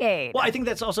fucking decade. Well, I think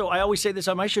that's also, I always say this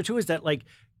on my show too, is that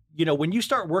when you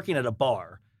start working at a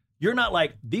bar, you're not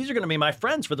these are going to be my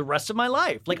friends for the rest of my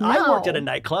life. No. I worked at a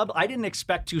nightclub. I didn't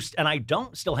expect to, and I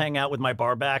don't still hang out with my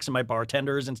barbacks and my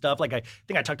bartenders and stuff. I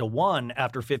think I talked to one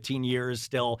after 15 years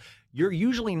still. You're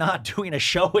usually not doing a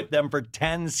show with them for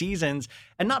 10 seasons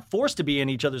and not forced to be in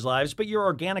each other's lives, but you're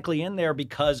organically in there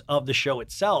because of the show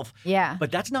itself. Yeah.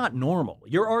 But that's not normal.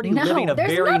 You're already living a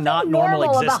very nothing not normal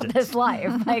existence. about this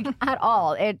life, at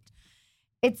all.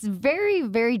 It's very,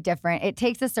 very different. It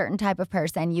takes a certain type of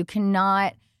person. You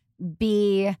cannot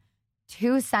be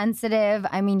too sensitive.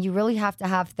 I mean, you really have to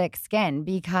have thick skin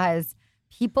because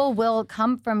people will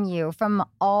come from you from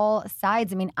all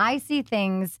sides. I mean, I see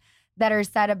things that are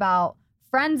said about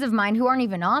friends of mine who aren't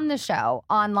even on the show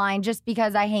online just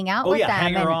because I hang out with them.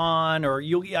 Hanger on, or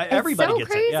everybody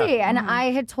gets crazy. it. It's so crazy. And I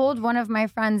had told one of my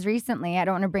friends recently, I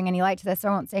don't want to bring any light to this, so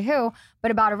I won't say who, but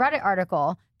about a Reddit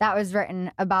article that was written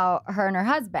about her and her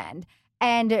husband.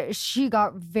 And she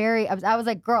got very upset. I was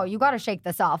like, girl, you got to shake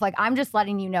this off. I'm just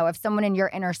letting you know if someone in your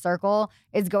inner circle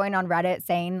is going on Reddit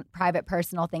saying private,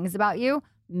 personal things about you,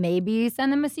 maybe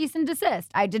send them a cease and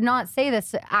desist. I did not say this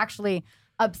to actually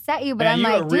upset you, but I'm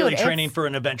you're really training for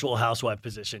an eventual housewife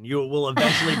position. You will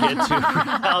eventually get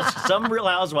to some real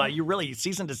housewife. You really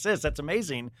cease and desist. That's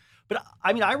amazing. But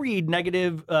I mean, I'll read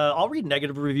negative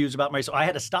reviews about myself. I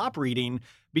had to stop reading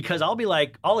because I'll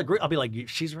agree. I'll be like,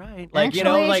 she's right.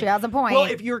 Actually, she has a point. Well,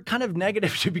 if you're kind of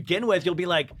negative to begin with, you'll be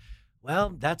like,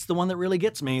 well, that's the one that really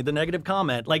gets me, the negative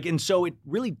comment. And so it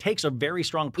really takes a very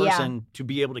strong person to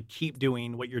be able to keep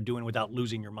doing what you're doing without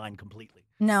losing your mind completely.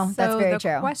 No, that's very true.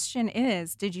 So the question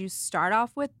is, did you start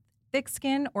off with thick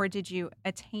skin or did you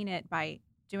attain it by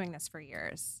doing this for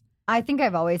years? I think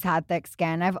I've always had thick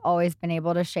skin. I've always been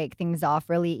able to shake things off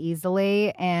really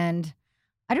easily. And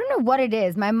I don't know what it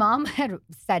is. My mom had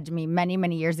said to me many,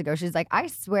 many years ago, she's like, I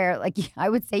swear, I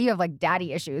would say you have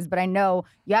daddy issues, but I know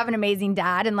you have an amazing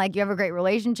dad and you have a great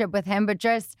relationship with him. But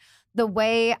just the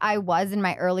way I was in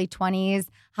my early 20s,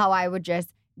 how I would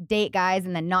just date guys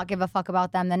and then not give a fuck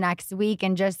about them the next week.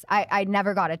 And just, I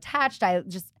never got attached.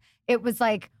 It was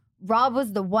Rob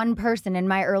was the one person in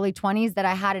my early 20s that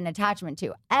I had an attachment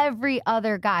to. Every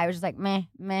other guy was just meh,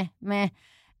 meh, meh.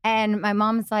 And my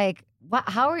mom's like, what?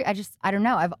 How are you? I don't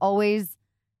know. I've always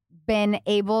been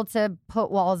able to put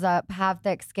walls up, have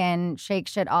thick skin, shake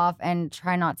shit off, and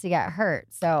try not to get hurt.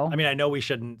 So, I mean, I know we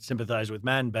shouldn't sympathize with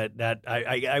men, but that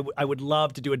I would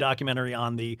love to do a documentary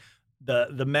on the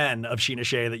men of Sheena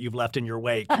Shea that you've left in your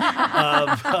wake. of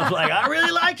I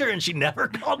really liked her and she never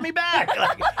called me back.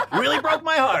 Really broke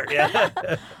my heart. Yeah.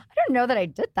 I don't know that I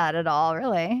did that at all,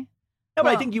 really. No, but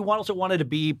I think you also wanted to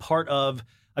be part of,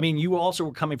 you also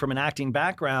were coming from an acting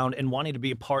background and wanting to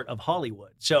be a part of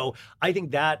Hollywood. So I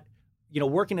think that,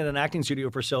 working in an acting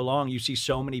studio for so long, you see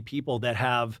so many people that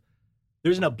have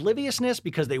there's an obliviousness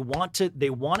because they want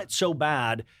it so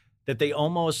bad that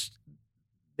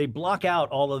they block out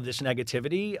all of this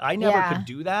negativity. I never could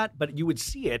do that, but you would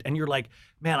see it and you're like,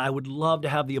 man, I would love to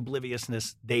have the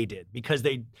obliviousness they did because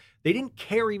they didn't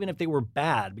care even if they were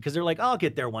bad because they're like, I'll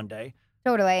get there one day.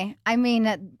 Totally. I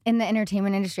mean, in the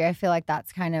entertainment industry, I feel like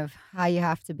that's kind of how you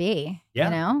have to be, you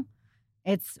know?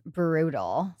 It's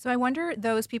brutal. So I wonder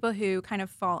those people who kind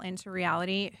of fall into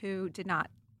reality who did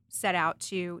not set out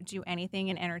to do anything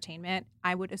in entertainment,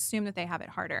 I would assume that they have it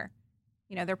harder.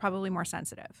 You know, they're probably more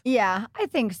sensitive. Yeah, I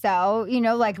think so. You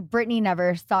know, like Brittany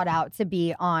never sought out to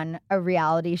be on a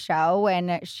reality show,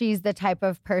 and she's the type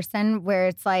of person where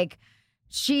it's like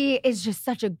she is just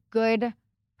such a good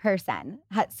person,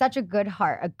 had such a good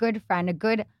heart, a good friend, a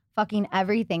good fucking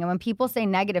everything. And when people say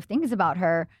negative things about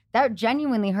her, that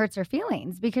genuinely hurts her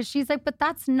feelings because she's like, but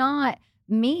that's not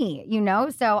me, you know?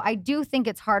 So I do think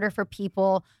it's harder for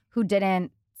people who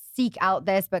didn't seek out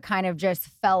this but kind of just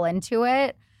fell into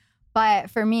it. But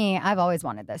for me, I've always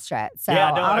wanted this shit. So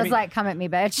I was like, come at me,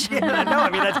 bitch. Yeah, no, I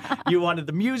mean, you wanted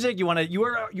the music. You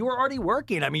were already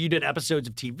working. I mean, you did episodes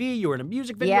of TV. You were in a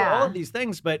music video, all of these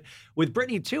things. But with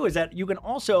Brittany, too, is that you can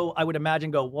also, I would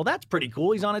imagine, go, well, that's pretty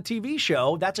cool. He's on a TV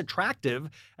show. That's attractive.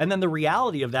 And then the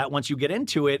reality of that, once you get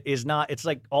into it, is not, it's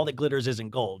like all that glitters isn't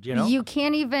gold, you know? You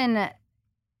can't even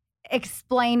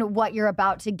explain what you're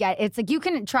about to get. It's like you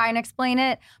can try and explain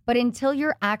it, but until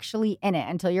you're actually in it,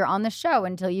 until you're on the show,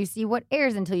 until you see what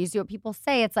airs, until you see what people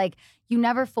say, it's like you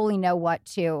never fully know what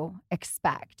to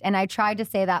expect. And I tried to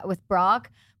say that with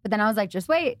Brock, but then I was like, just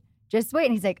wait.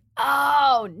 And he's like,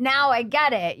 oh, now I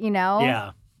get it, you know?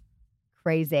 Yeah.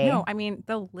 Crazy. No, I mean,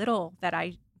 the little that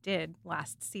I did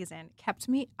last season kept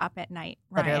me up at night,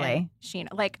 Ryan, Literally.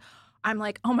 Sheena. Like, I'm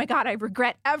like, oh my God, I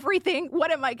regret everything.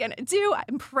 What am I going to do?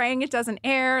 I'm praying it doesn't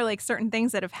air, like certain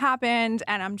things that have happened.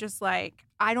 And I'm just like,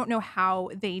 I don't know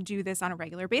how they do this on a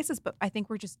regular basis, but I think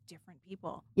we're just different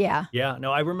people. Yeah. Yeah.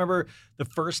 No, I remember the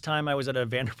first time I was at a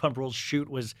Vanderpump Rules shoot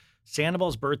was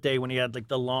Sandoval's birthday when he had like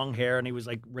the long hair and he was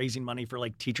like raising money for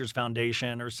like Teachers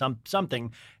Foundation or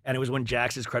something. And it was when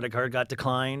Jax's credit card got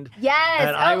declined. Yes.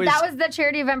 And that was the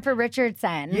charity event for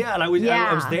Richardson. Yeah. And I was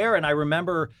there and I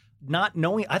remember not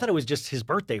knowing, I thought it was just his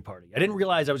birthday party. I didn't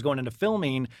realize I was going into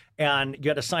filming and you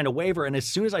had to sign a waiver. And as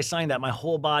soon as I signed that, my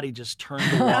whole body just turned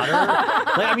to water.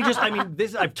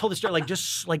 I've told the story, like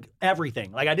just like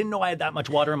everything. Like I didn't know I had that much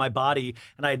water in my body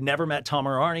and I had never met Tom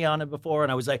or Arnie on it before.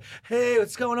 And I was like, hey,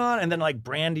 what's going on? And then like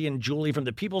Brandy and Julie from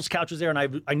the People's Couch was there.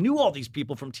 And I knew all these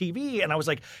people from TV. And I was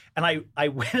like, and I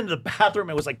went into the bathroom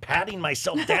and was like patting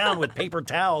myself down with paper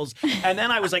towels. And then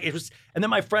I was like, and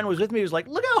then my friend was with me. He was like,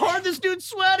 look how hard this dude's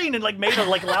sweating. And like made a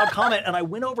like loud comment, and I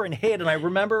went over and hid. And I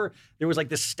remember there was like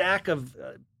this stack of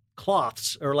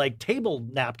cloths or like table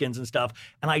napkins and stuff,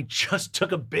 and I just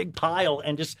took a big pile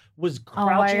and just was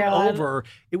crouching over.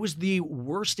 It was the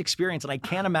worst experience, and I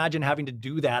can't imagine having to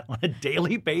do that on a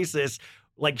daily basis.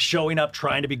 Like showing up,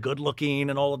 trying to be good looking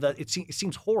and all of that. It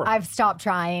seems horrible. I've stopped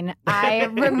trying. I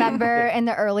remember in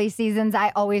the early seasons,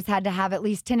 I always had to have at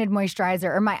least tinted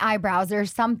moisturizer or my eyebrows or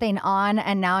something on.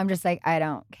 And now I'm just like, I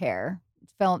don't care.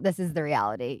 This is the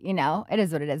reality, you know? It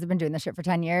is what it is. I've been doing this shit for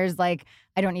 10 years. Like,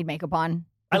 I don't need makeup on.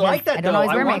 I like that, I don't always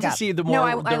wear want makeup. to see the more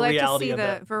I like to see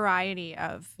the it. variety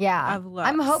of looks.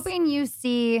 I'm hoping you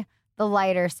see the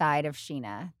lighter side of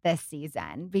Sheena this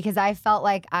season because I felt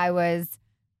like I was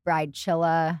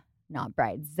Bridezilla, not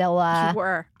Bridezilla. You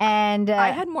were. And I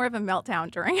had more of a meltdown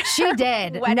during she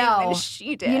did. wedding no, than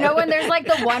she did. You know when there's like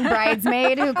the one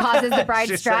bridesmaid who causes the bride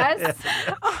stress?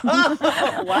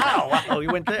 Wow, we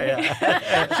went there.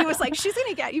 Yeah. She was like, she's going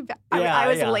to get you back. I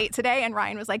was late today, and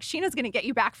Ryan was like, Sheena's going to get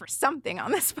you back for something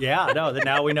on this. Yeah, no,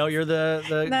 now we know you're the...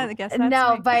 No, I guess that's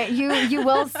no, me. but you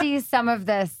will see some of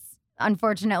this,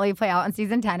 unfortunately, play out in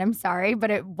season 10. I'm sorry,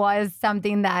 but it was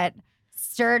something that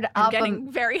stirred up getting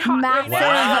very hot massive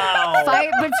right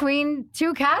fight between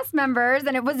two cast members,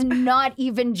 and it was not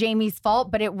even Jamie's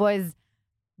fault, but it was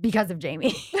because of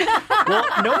Jamie. Well,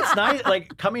 no, it's nice.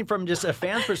 Like coming from just a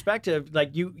fan's perspective,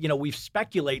 like you know, we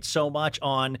speculate so much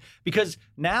on because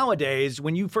nowadays,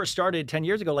 when you first started 10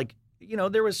 years ago, like, you know,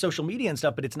 there was social media and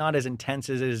stuff, but it's not as intense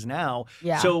as it is now.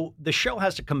 Yeah. So the show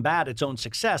has to combat its own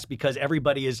success because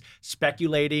everybody is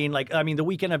speculating. Like, I mean, the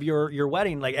weekend of your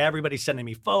wedding, like everybody's sending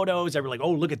me photos. Everybody's like,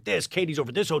 oh, look at this. Katie's over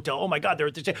at this hotel. Oh my God, they're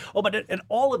at this. Oh, but and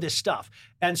all of this stuff.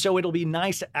 And so it'll be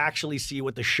nice to actually see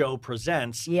what the show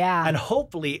presents. Yeah. And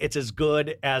hopefully it's as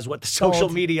good as what the social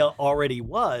media already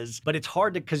was. But it's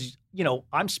hard to, because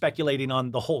I'm speculating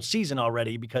on the whole season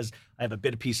already because I have a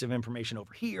bit of piece of information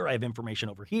over here. I have information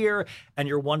over here. And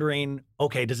you're wondering,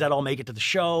 okay, does that all make it to the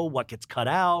show? What gets cut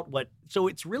out? So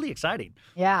it's really exciting.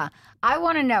 Yeah. I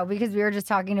want to know, because we were just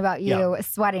talking about you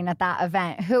sweating at that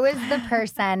event. Who is the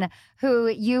person who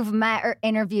you've met or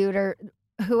interviewed or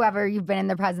whoever you've been in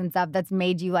the presence of that's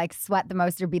made you like sweat the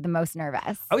most or be the most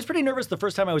nervous? I was pretty nervous the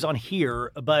first time I was on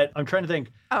here, but I'm trying to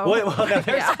think. Oh,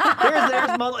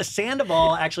 There's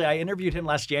Sandoval. Actually, I interviewed him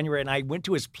last January, and I went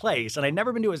to his place, and I'd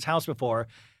never been to his house before.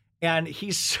 And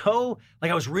he's so,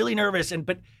 I was really nervous.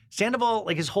 But Sandoval,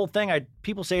 his whole thing,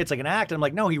 people say it's like an act. And I'm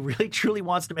like, no, he really, truly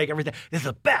wants to make everything. This is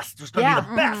the best. There's going to be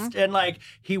the best. And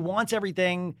he wants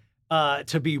everything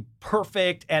to be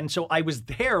perfect. And so I was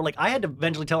there. I had to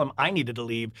eventually tell him I needed to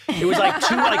leave. It was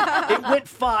it went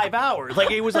 5 hours.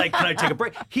 It was can I take a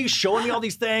break? He's showing me all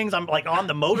these things. I'm on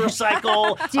the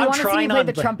motorcycle. Do you want to see me play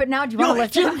the trumpet now? Do you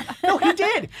want to listen? No, he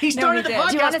did. He started the podcast.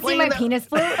 Do you want to see my penis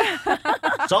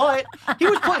flute? Saw it. He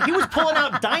was pulling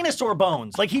out dinosaur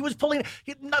bones. He was pulling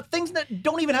things that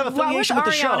don't even have affiliation with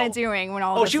the show. What was Ariana doing when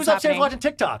all this she was was upstairs watching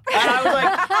TikTok. And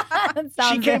I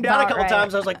was she came down a couple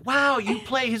times. I was like, wow, you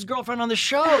play his girlfriend on the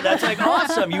show. That's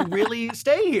awesome. You really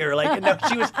stay here.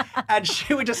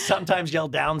 She would just sometimes yell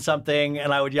down something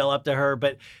and I would yell up to her.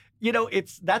 But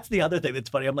that's the other thing that's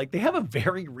funny. I'm they have a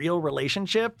very real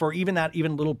relationship for even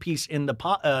little piece in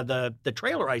the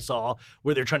trailer I saw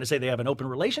where they're trying to say they have an open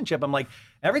relationship. I'm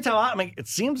every time it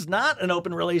seems not an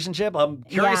open relationship. I'm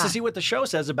curious to see what the show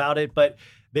says about it, but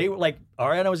they were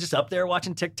Ariana was just up there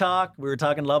watching TikTok. We were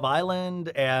talking Love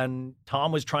Island, and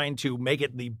Tom was trying to make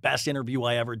it the best interview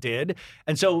I ever did.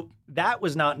 And so that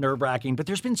was not nerve-wracking, but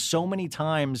there's been so many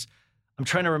times. I'm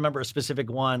trying to remember a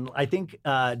specific one. I think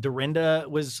Dorinda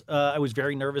was, I was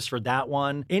very nervous for that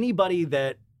one.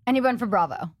 Anyone from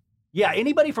Bravo. Yeah,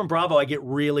 anybody from Bravo I get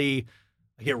really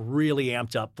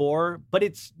amped up for. But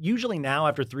it's usually now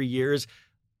after 3 years,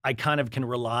 I kind of can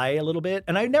rely a little bit.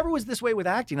 And I never was this way with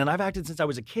acting, and I've acted since I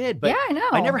was a kid. But yeah, I know.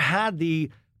 I never had the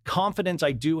confidence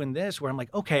I do in this where I'm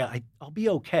okay, I'll be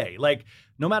okay.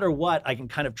 No matter what, I can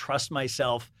kind of trust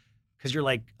myself because you're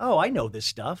oh, I know this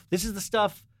stuff. This is the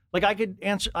stuff. I could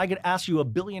ask you a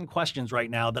billion questions right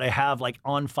now that I have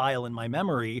on file in my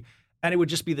memory, and it would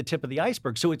just be the tip of the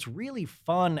iceberg. So it's really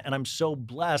fun, and I'm so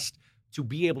blessed to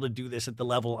be able to do this at the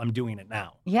level I'm doing it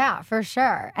now. Yeah, for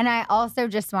sure. And I also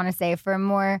just want to say, for a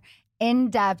more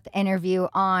in-depth interview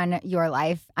on your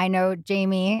life, I know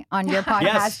Jamie on your podcast,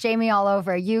 yes. Jamie All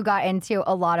Over, you got into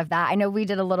a lot of that. I know we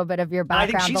did a little bit of your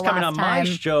background. I think she's coming on my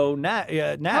show next.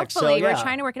 Hopefully, so, we're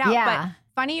trying to work it out. Yeah. But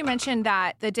funny you mentioned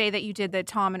that the day that you did the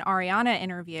Tom and Ariana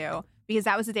interview, because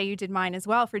that was the day you did mine as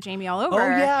well for Jamie All Over.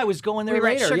 Oh, yeah, I was going there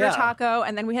later. later. We were at Sugar Taco,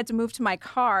 and then we had to move to my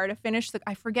car to finish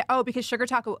because Sugar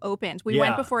Taco opened. We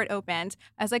went before it opened.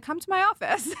 I was come to my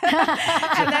office.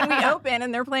 And then we open,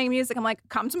 and they're playing music. I'm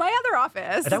come to my other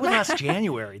office. That was last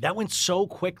January. That went so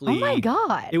quickly. Oh, my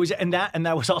God. It was, and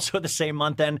that was also the same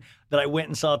month then that I went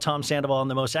and saw Tom Sandoval on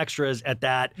The Most Extras at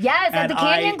that. Yes, at the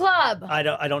Canyon Club. I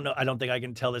don't know. I don't think I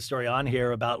can tell this story on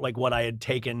here about what I had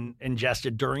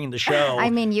ingested during the show. I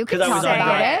mean, you can talk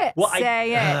about it. Well,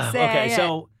 say it.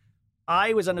 So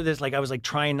I was under this, I was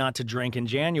trying not to drink in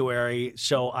January.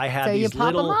 So I had these you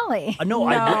pop little. a Molly. No,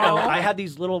 I had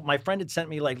these little, my friend had sent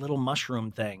me little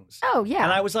mushroom things. Oh, yeah.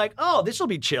 And I was oh, this will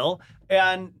be chill.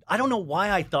 And I don't know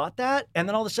why I thought that. And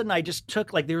then all of a sudden I just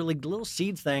took, they were little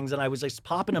seeds things, and I was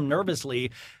popping them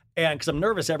nervously. And because I'm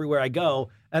nervous everywhere I go.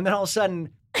 And then all of a sudden,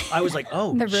 I was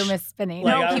oh. The room is spinning.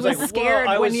 No, he was scared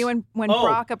when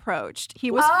Brock approached.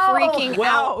 He was freaking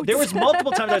out. There was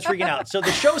multiple times I was freaking out. So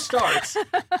the show starts,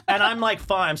 and I'm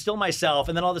fine, I'm still myself.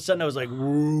 And then all of a sudden I was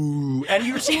woo. And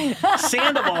you're seeing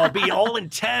Sandoval be all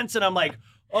intense, and I'm oh,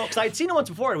 because I'd seen it once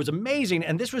before. It was amazing,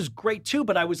 and this was great too.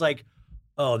 But I was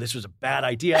oh, this was a bad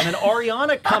idea. And then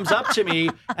Ariana comes up to me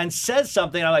and says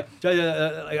something. I'm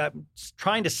I'm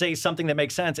trying to say something that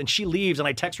makes sense. And she leaves, and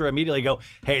I text her immediately, go,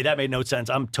 hey, that made no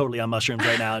sense. I'm totally on mushrooms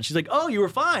right now. And she's oh, you were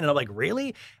fine. And I'm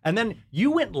really? And then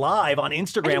you went live on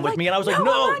Instagram with me, and I was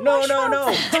no.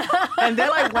 And then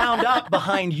I wound up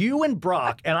behind you and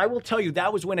Brock. And I will tell you,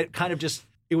 that was when it kind of just,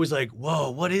 it was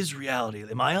whoa, what is reality?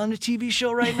 Am I on a TV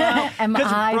show right now? Am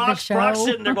I the show? Brock's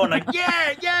sitting there going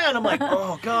yeah. And I'm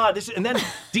oh, God. And then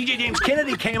DJ James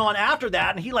Kennedy came on after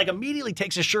that, and he immediately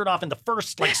takes his shirt off in the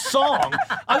first song.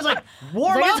 I was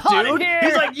warm up, dude.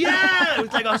 He's yeah.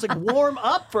 It was I was warm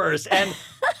up first. And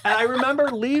I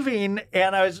remember leaving,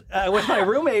 and I was with my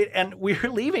roommate, and we were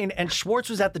leaving, and Schwartz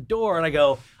was at the door, and I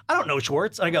go, I don't know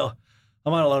Schwartz. And I go,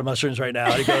 I'm on a lot of mushrooms right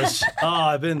now. And he goes, oh,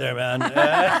 I've been there, man.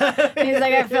 He's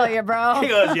I feel you, bro. He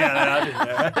goes, yeah, man,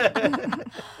 I've been there.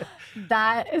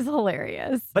 That is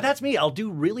hilarious. But that's me. I'll do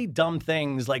really dumb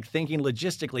things like thinking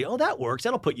logistically, oh, that works.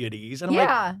 That'll put you at ease. And I'm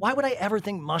like, why would I ever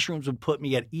think mushrooms would put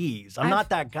me at ease? I'm not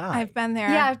that guy. I've been there.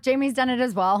 Yeah, Jamie's done it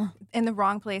as well. In the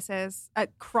wrong places.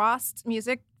 At Crossed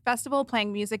Music Festival,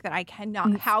 playing music that I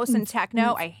cannot, house and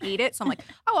techno. I hate it. So I'm like,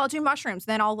 oh, I'll do mushrooms.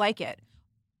 Then I'll like it.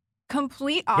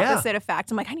 Complete opposite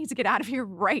effect. I'm like, I need to get out of here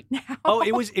right now. Oh,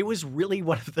 it was really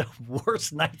one of the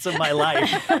worst nights of my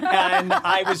life. And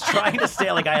I was trying to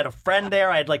stay, like I had a friend there.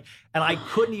 And I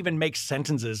couldn't even make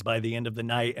sentences by the end of the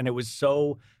night. And it was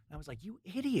so, I was like, you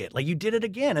idiot. Like you did it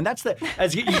again. And that's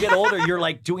as you get older, you're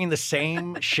like doing the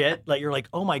same shit. Like you're like,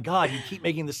 oh my God, you keep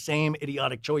making the same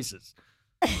idiotic choices.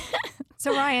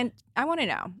 So Ryan, I want to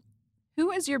know,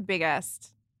 who is your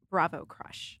biggest Bravo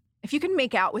crush? If you can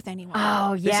make out with anyone.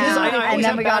 Oh, yeah. I and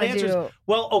then we got to answers. do...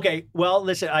 Well, okay. Well,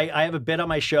 listen, I have a bit on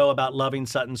my show about loving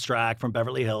Sutton Strack from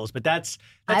Beverly Hills, but that's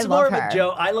more of a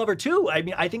joke. I love her too. I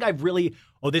mean, I think I've really,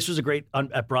 this was a great,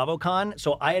 at BravoCon.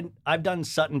 So I've done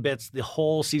Sutton bits the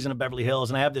whole season of Beverly Hills,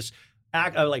 and I have this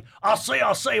act, I'm like, I'll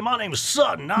say, my name is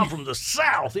Sutton, I'm from the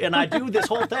South. And I do this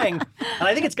whole thing, and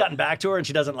I think it's gotten back to her and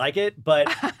she doesn't like it, but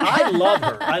I love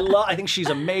her. I think she's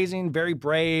amazing, very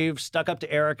brave, stuck up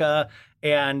to Erica.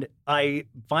 And I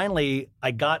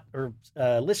got her,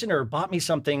 listener bought me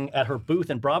something at her booth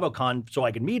in BravoCon so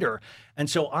I could meet her. And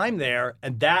so I'm there,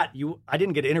 and I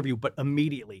didn't get an interview, but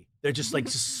immediately they're just like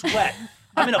sweat.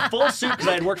 I'm in a full suit because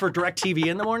I had worked for DirecTV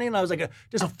in the morning, and I was like,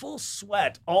 just a full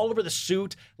sweat all over the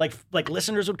suit. Like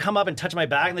listeners would come up and touch my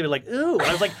back, and they'd be like, ooh. And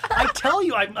I was like, I tell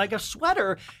you, I'm like a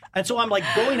sweater. And so I'm like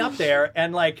going up there,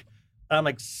 and I'm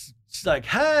like,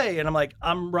 hey, and I'm like,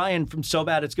 I'm Ryan from So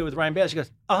Bad It's Good with Ryan Bailey. She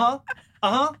goes,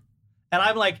 and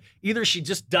I'm like, either she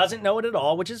just doesn't know it at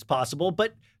all, which is possible,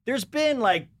 but there's been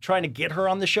like trying to get her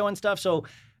on the show and stuff. So,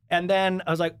 and then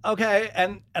I was like, okay,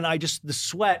 and I just the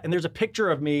sweat, and there's a picture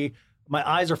of me. My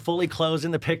eyes are fully closed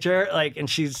in the picture, like, and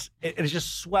it's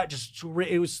just sweat.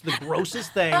 It was the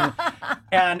grossest thing.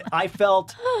 And I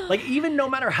felt like even no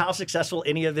matter how successful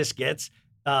any of this gets,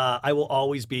 I will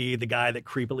always be the guy that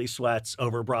creepily sweats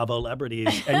over Bravo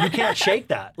celebrities. And you can't shake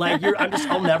that. Like,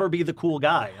 I'll never be the cool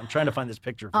guy. I'm trying to find this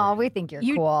picture for you. Oh, we think you're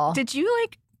cool. Did you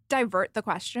like divert the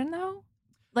question though?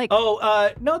 Like,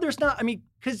 no, there's not. I mean,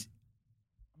 because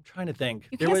I'm trying to think.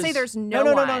 You can't say there's no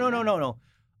one.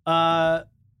 No.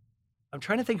 I'm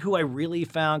trying to think who I really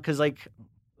found, because like,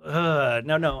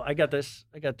 no, I got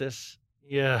this.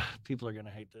 Yeah, people are going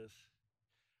to hate this.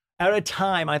 At a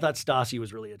time, I thought Stassi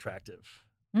was really attractive.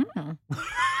 Mm.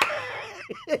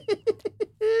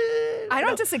 I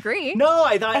don't disagree. No,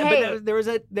 I thought, but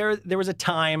there was a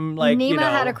time like, Nima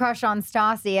had a crush on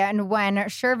Stassi, and when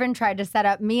Shervin tried to set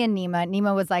up me and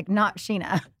Nima was like, not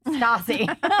Sheena, Stassi.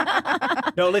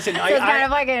 No, listen, so it's kind of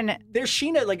like there's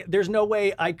Sheena, like, there's no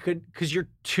way I could, because you're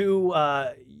too,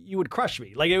 you would crush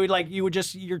me. Like, it would, like,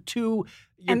 you're too.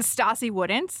 And Stassi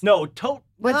wouldn't? No,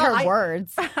 with her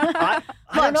words. I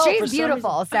don't know, she's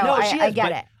beautiful, so I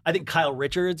get it. I think Kyle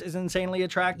Richards is insanely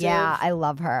attractive. Yeah, I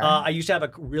love her. I used to have a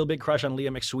real big crush on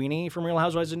Leah McSweeney from Real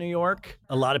Housewives of New York.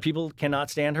 A lot of people cannot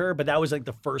stand her, but that was like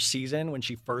the first season when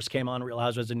she first came on Real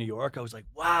Housewives of New York. I was like,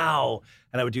 wow.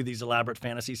 And I would do these elaborate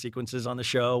fantasy sequences on the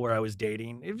show where I was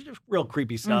dating. It was just real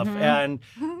creepy stuff. Mm-hmm.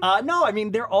 And no, I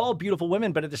mean, they're all beautiful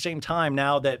women, but at the same time,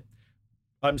 now that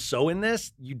I'm so in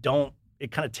this, it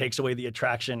kind of takes away the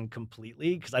attraction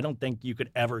completely, because I don't think you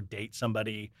could ever date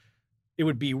somebody. It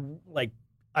would be like,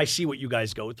 I see what you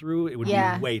guys go through. It would be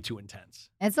way too intense.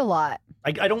 It's a lot.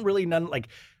 I don't really like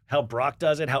how Brock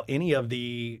does it, how any of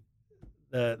the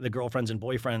girlfriends and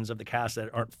boyfriends of the cast that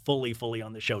aren't fully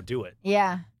on the show do it.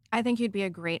 Yeah. I think you'd be a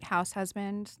great house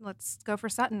husband. Let's go for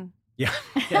Sutton. Yeah.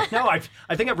 No, I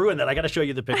think I've ruined that. I got to show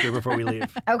you the picture before we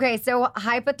leave. Okay, so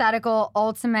hypothetical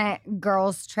ultimate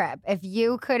girls trip. If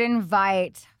you could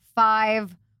invite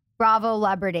 5 Bravo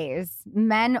celebrities,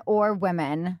 men or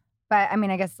women, but I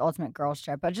mean, I guess ultimate girls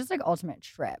trip, but just like ultimate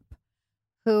trip.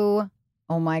 Oh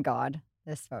my God,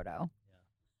 this photo.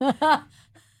 Yeah.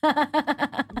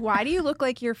 Why do you look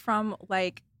like you're from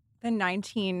like the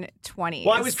 1920s?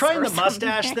 Well, I was trying the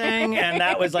mustache thing, and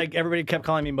that was like, everybody kept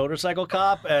calling me motorcycle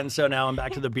cop, and so now I'm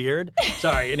back to the beard.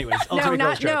 Sorry, anyways.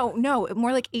 No,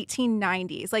 more like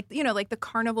 1890s. Like, like the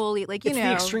carnival, like, it's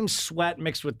the extreme sweat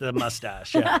mixed with the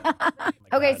mustache, yeah.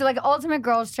 Okay, so like ultimate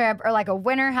girls trip or like a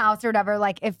winter house or whatever,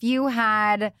 like if you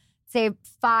had, say,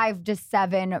 5 to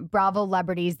 7 Bravo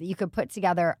celebrities that you could put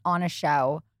together on a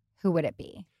show, who would it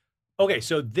be? Okay,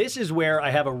 so this is where I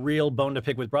have a real bone to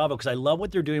pick with Bravo because I love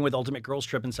what they're doing with Ultimate Girls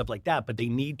Trip and stuff like that, but they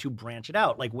need to branch it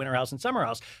out like Winter House and Summer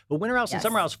House. But Winter House and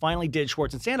Summer House finally did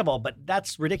Schwartz and Sandoval, but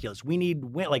that's ridiculous. We need,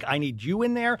 like, I need you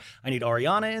in there. I need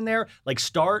Ariana in there. Like,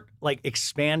 start, like,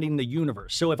 expanding the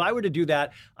universe. So if I were to do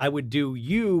that, I would do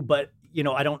you, but you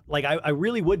know, I don't like. I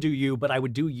really would do you, but I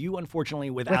would do you, unfortunately,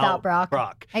 without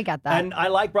Brock. I got that. And I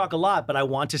like Brock a lot, but I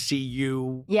want to see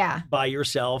you, by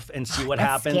yourself and see what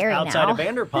happens outside of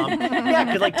Vanderpump. Yeah,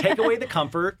 because like take away the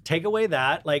comfort, take away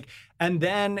that, like, and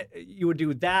then you would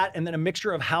do that, and then a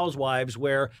mixture of housewives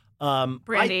where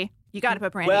Brandy, you got to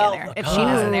put Brandy in there if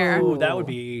Sheena's in there. Ooh, that would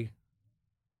be.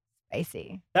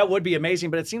 Spicy. That would be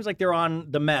amazing, but it seems like they're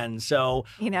on the men, so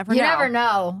you never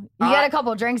know. You get a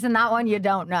couple drinks in that one, you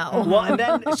don't know. Well, and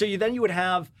then then you would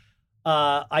have.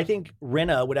 I think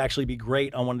Rinna would actually be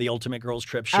great on one of the Ultimate Girls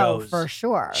Trip shows. Oh, for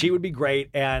sure. She would be great,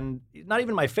 and not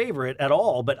even my favorite at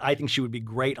all, but I think she would be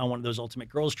great on one of those Ultimate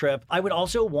Girls Trip. I would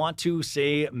also want to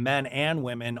see men and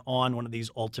women on one of these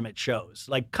Ultimate shows,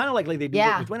 like kind of like they do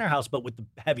with Winter House, but with the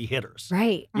heavy hitters.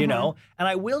 Right. You know? And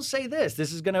I will say this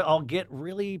is I'll get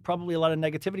really probably a lot of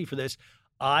negativity for this.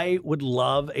 I would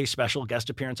love a special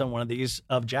guest appearance on one of these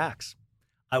of Jax.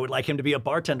 I would like him to be a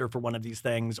bartender for one of these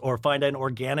things or find an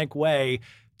organic way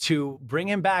to bring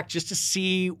him back just to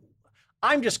see.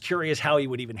 I'm just curious how he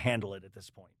would even handle it at this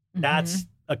point. That's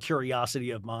a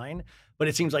curiosity of mine, but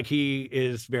it seems like he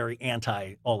is very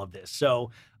anti all of this.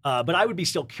 So, but I would be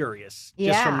still curious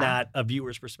just from a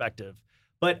viewer's perspective.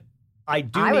 But I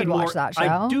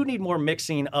do need more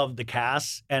mixing of the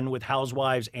cast and with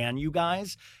Housewives and you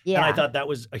guys. Yeah. And I thought that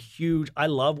was I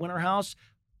love Winter House.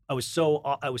 I was so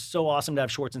awesome to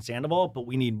have Schwartz and Sandoval, but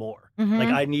we need more. Like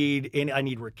I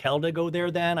need Raquel to go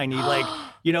there. Then I need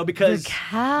because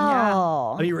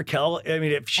Raquel. I mean Raquel. I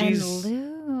mean if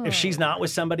she's not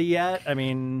with somebody yet, I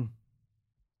mean.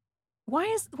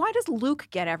 Why does Luke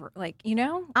get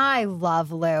I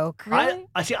love Luke. Really?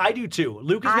 I do too.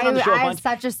 Luke has been on the show a bunch. I have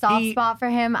such a soft spot for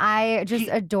him. I just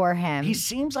adore him. He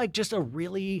seems like just a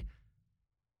really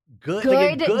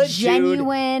good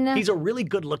genuine dude. He's a really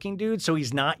good-looking dude, so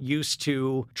he's not used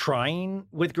to trying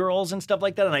with girls and stuff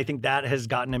like that. And I think that has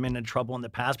gotten him into trouble in the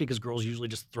past because girls usually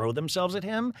just throw themselves at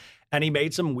him. And he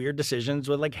made some weird decisions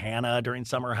with like Hannah during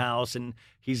Summer House, and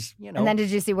he's And then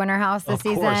did you see Winter House this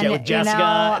season? Of course, yeah, with Jessica.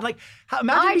 And like,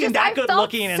 imagine being that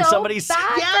good-looking and somebody's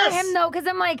bad for him though, because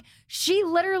I'm like, she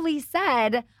literally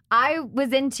said, "I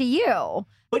was into you,"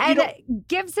 and it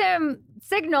gives him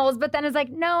signals, but then is like,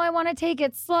 no, I want to take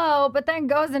it slow, but then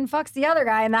goes and fucks the other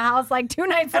guy in the house like 2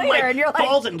 nights later, and you're like,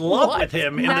 falls in love with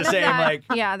him in the same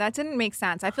Yeah, that didn't make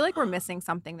sense. I feel like we're missing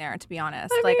something there, to be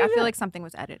honest. I feel like something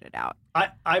was edited out.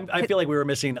 I feel like we were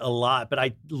missing a lot, but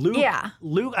Luke,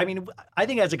 I mean, I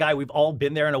think as a guy, we've all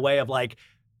been there in a way of like,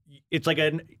 it's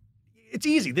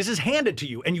easy. This is handed to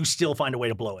you, and you still find a way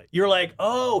to blow it. You're like,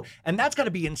 oh, and that's got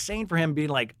to be insane for him being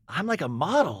like, I'm like a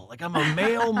model, like I'm a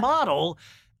male model.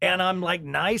 And I'm like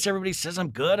nice. Everybody says I'm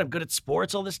good at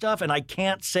sports, all this stuff. And I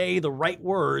can't say the right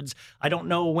words. I don't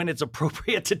know when it's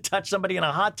appropriate to touch somebody in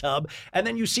a hot tub. And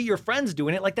then you see your friends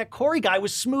doing it. Like that Corey guy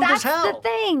was smooth as hell. That's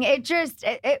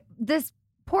the thing. This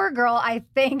poor girl, I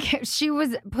think she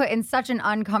was put in such an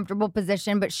uncomfortable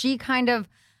position, but she kind of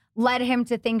led him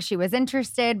to think she was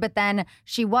interested, but then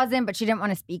she wasn't, but she didn't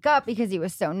want to speak up because he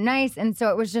was so nice. And so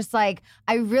it was just like,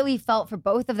 I really felt for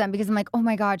both of them because I'm like, oh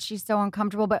my God, she's so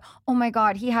uncomfortable, but oh my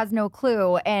God, he has no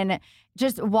clue. And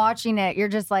just watching it, you're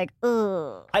just like,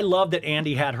 ugh. I love that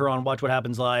Andy had her on Watch What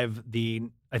Happens Live,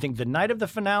 I think the night of the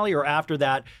finale or after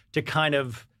that, to kind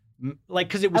of like,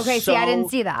 because it was see, I didn't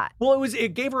see that. Well,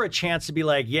 it gave her a chance to be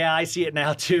like, yeah, I see it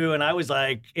now too. And I was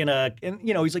like, he's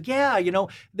like, yeah,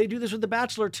 they do this with The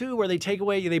Bachelor too, where they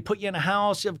put you in a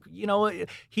house.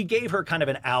 He gave her kind of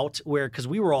an out because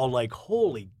we were all like,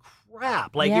 holy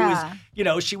crap. Like it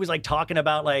was, she was like talking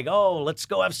about like, oh, let's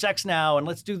go have sex now and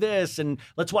let's do this and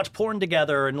let's watch porn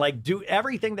together and like do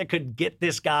everything that could get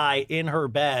this guy in her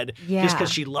bed just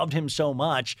because she loved him so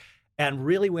much. And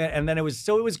really went, and then it was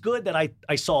good that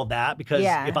I saw that because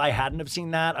if I hadn't have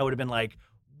seen that, I would have been like,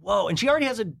 whoa. And she already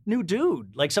has a new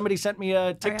dude. Like somebody sent me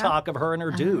a TikTok of her and her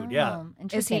dude. Yeah.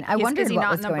 Interesting. I wondered what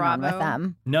was going on with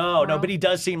them. No, but he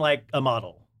does seem like a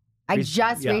model. I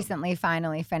just recently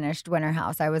finally finished Winter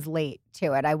House. I was late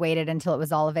to it. I waited until it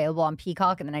was all available on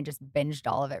Peacock, and then I just binged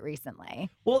all of it recently.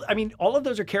 Well, I mean, all of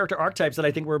those are character archetypes that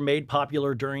I think were made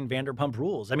popular during Vanderpump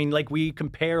Rules. I mean, like we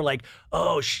compare like,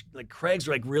 like Craig's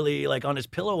like really like on his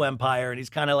pillow empire, and he's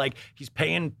kind of like, he's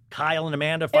paying Kyle and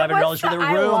Amanda $500 for their room.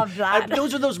 I love that.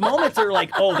 Those are those moments that are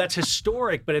like, oh, that's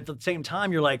historic. But at the same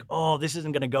time, you're like, oh, this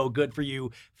isn't going to go good for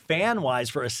you fan-wise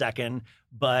for a second.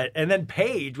 And then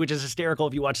Paige, which is hysterical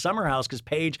if you watch Summer House, because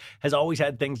Paige has always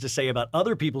had things to say about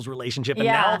other people's relationship, and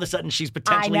now all of a sudden she's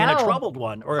potentially in a troubled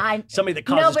one, or somebody that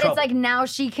causes trouble. No, but it's like now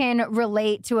she can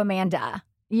relate to Amanda.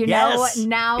 You Yes, know,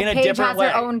 now in a Paige different has way.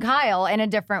 her own Kyle in a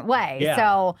different way. Yeah.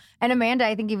 So, and Amanda,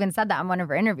 I think, even said that in one of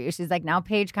her interviews. She's like, now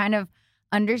Paige kind of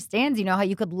understands, you know, how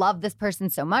you could love this person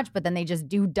so much, but then they just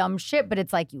do dumb shit. But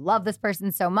it's like, you love this person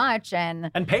so much.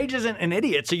 And Paige isn't an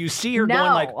idiot. So you see her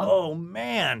going like, oh,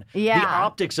 man. Yeah. The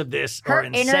optics of this her are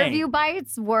insane. interview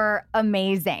bites were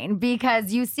amazing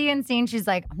because you see in scene, she's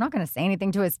like, I'm not going to say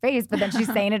anything to his face, but then she's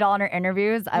saying it all in her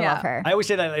interviews. I love her. I always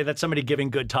say that that's somebody giving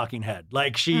good talking head.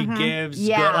 Like she gives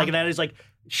good, like that is like,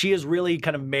 she is really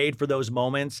kind of made for those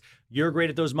moments. You're great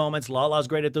at those moments. Lala's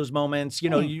great at those moments. You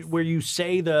know, where you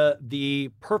say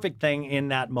the perfect thing in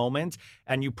that moment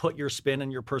and you put your spin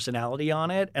and your personality on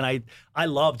it. And I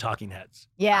love talking heads.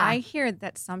 Yeah. I hear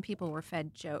that some people were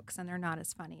fed jokes and they're not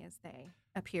as funny as they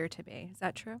appear to be. Is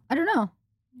that true? I don't know.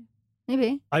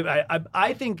 Maybe.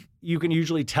 I think you can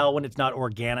usually tell when it's not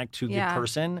organic to the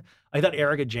person. I thought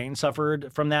Erica Jane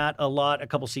suffered from that a lot a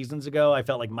couple seasons ago. I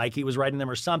felt like Mikey was writing them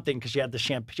or something because she had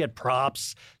she had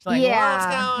props. It's like, what's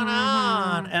going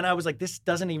on? And I was like, this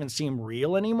doesn't even seem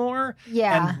real anymore.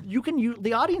 Yeah. And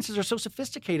the audiences are so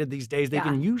sophisticated these days. They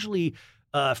can usually,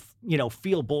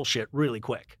 feel bullshit really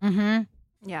quick. Mm-hmm.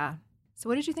 Yeah. So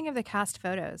what did you think of the cast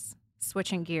photos?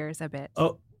 Switching gears a bit.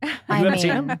 Oh, you haven't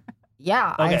seen them?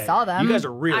 Yeah, Okay. I saw them. You guys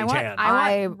are really tan.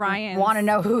 I Ryan's. want to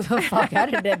know who the fuck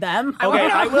edited them. Okay,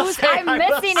 I will say. I'm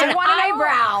missing an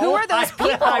eyebrow. Who are those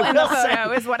people in the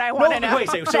photo is what I want to know. Wait,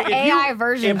 so The if AI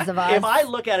versions of us. If I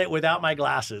look at it without my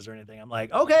glasses or anything, I'm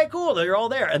like, okay, cool, they're all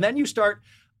there. And then you start.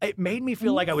 It made me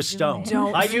feel like I was stoned.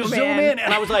 You zoom in,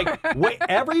 and I was like, wait,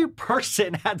 every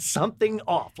person had something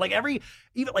off. Like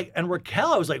and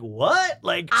Raquel, I was like, what?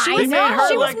 Like She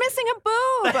was missing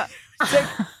a boob.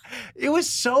 It was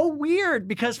so weird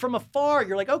because from afar,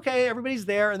 you're like, okay, everybody's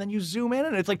there. And then you zoom in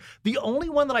and it's like the only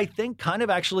one that I think kind of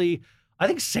actually, I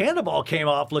think Sandoval came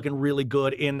off looking really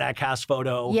good in that cast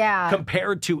photo. Yeah.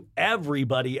 Compared to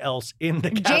everybody else in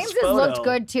the cast James's photo. looked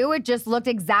good too. It just looked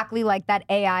exactly like that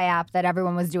AI app that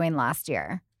everyone was doing last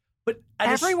year. But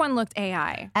everyone looked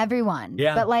AI. Everyone.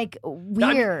 Yeah. But like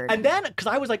weird. And then, because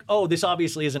I was like, oh, this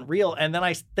obviously isn't real. And then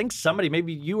I think somebody,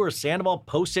 maybe you or Sandoval,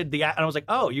 posted the app. And I was like,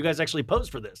 oh, you guys actually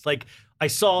posed for this. Like, I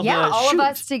saw the all shoot, of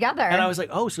us together. And I was like,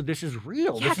 oh, so this is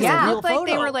real. Yeah, this is a it real looked like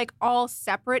photo. they were like all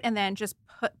separate and then just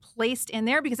placed in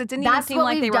there because it didn't That's even seem what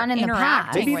like we've they were done in the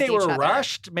past. interacting Maybe with they were each other.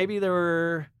 rushed. Maybe they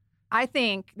were. I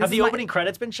think. Have the opening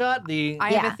credits been shot? I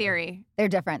have a theory. They're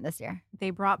different this year.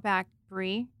 They brought back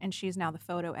Brie, and she's now the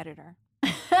photo editor.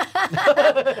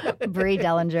 Brie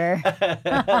Dellinger.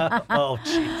 Oh,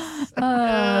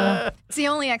 jeez. It's the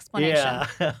only explanation.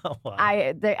 Yeah. Wow.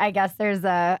 I guess there's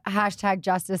a hashtag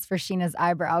justice for Sheena's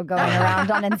eyebrow going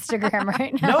around on Instagram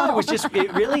right now. No,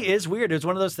 it really is weird. It was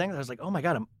one of those things. I was like, oh my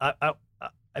God,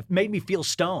 it made me feel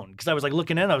stoned because I was like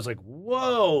looking in. I was like,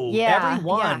 whoa. Yeah.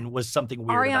 Everyone was something weird.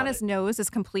 Ariana's about it. nose is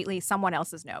completely someone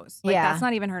else's nose. Like, Yeah. that's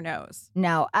not even her nose.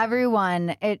 No,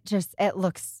 everyone, it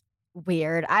looks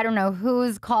weird. I don't know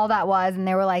whose call that was. And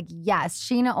they were like, yes,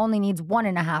 Sheena only needs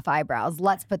 1.5 eyebrows.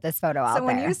 Let's put this photo out So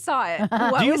when there. you saw it,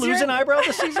 what Do you was lose your... an eyebrow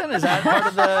this season? Is that part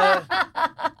of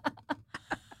the...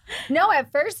 No, at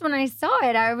first when I saw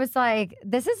it, I was like,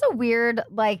 this is a weird,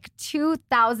 like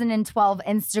 2012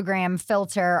 Instagram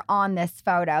filter on this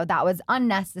photo that was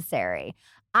unnecessary.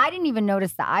 I didn't even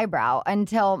notice the eyebrow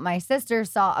until my sister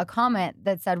saw a comment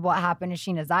that said, what happened to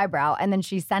Sheena's eyebrow? And then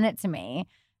she sent it to me.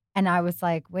 And I was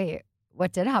like, wait,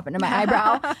 what did happen to my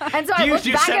eyebrow? And so I looked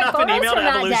back send at off an photos email from to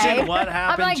that Evolution? day. What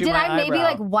happened I'm like, to did my I maybe eyebrow?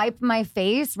 like wipe my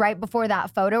face right before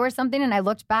that photo or something? And I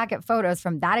looked back at photos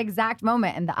from that exact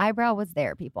moment and the eyebrow was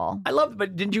there, people. I love it,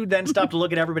 but didn't you then stop to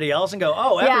look at everybody else and go,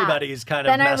 oh, Yeah. everybody's kind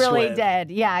of Then I messed really with.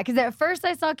 did. Yeah. Because at first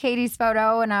I saw Katie's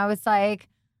photo and I was like,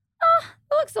 oh,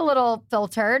 it looks a little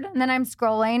filtered. And then I'm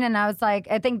scrolling and I was like,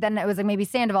 I think then it was like maybe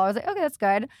Sandoval. I was like, okay, that's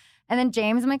good. And then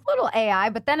James, I'm like, little AI.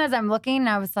 But then as I'm looking,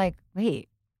 I was like, wait,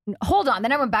 hold on.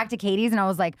 Then I went back to Katie's and I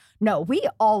was like, no, we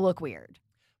all look weird.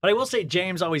 But I will say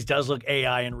James always does look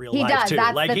AI in real He life does, too.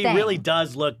 that's like the he thing. really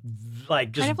does look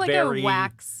like just kind of like very a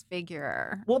wax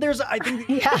figure. Well, there's I think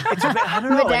Yeah. it's I don't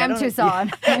know. Madame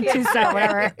Tussauds. Tussauds,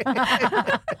 whatever.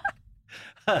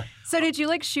 So did you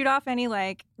like shoot off any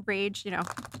like rage,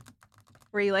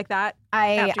 were you like that?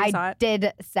 after you saw I it?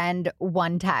 did send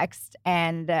one text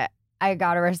and I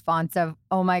got a response of,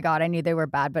 oh my God, I knew they were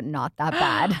bad, but not that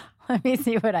bad. Let me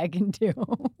see what I can do.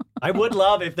 I would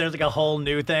love if there's like a whole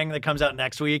new thing that comes out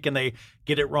next week and they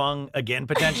get it wrong again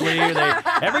potentially.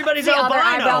 Everybody's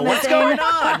albino. What's going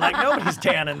on? Like nobody's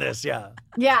tanning this. Yeah.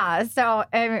 Yeah. So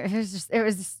it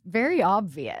was very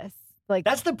obvious. Like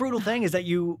that's the brutal thing is that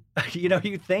you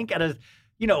think at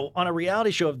on a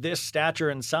reality show of this stature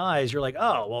and size, you're like,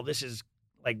 oh, well, this is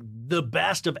like the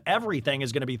best of everything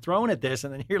is going to be thrown at this.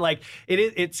 And then you're like,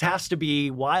 it has to be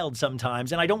wild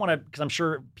sometimes. And I don't want to, because I'm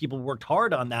sure people worked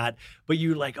hard on that, but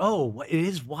you're like, oh, it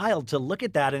is wild to look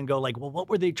at that and go like, well, what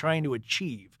were they trying to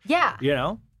achieve? Yeah. You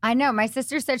know? I know. My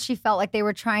sister said she felt like they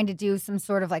were trying to do some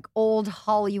sort of like old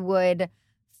Hollywood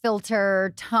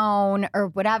filter tone or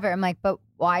whatever. I'm like, but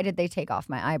why did they take off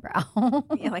my eyebrow?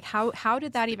 Yeah, like how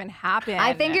did that even happen?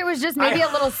 I think it was just maybe a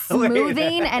little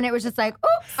smoothing and it was just like,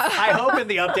 oops. I hope in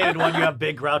the updated one you have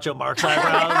big Groucho Marx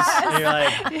eyebrows. And you're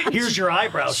like, here's your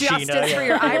eyebrows, Sheena. Justice for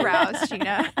your eyebrows,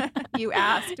 Sheena. You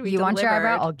asked, we You want your delivered.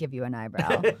 eyebrow? I'll give you an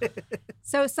eyebrow.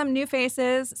 So some new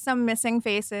faces, some missing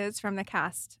faces from the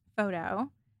cast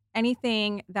photo.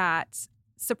 Anything that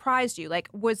surprised you? Like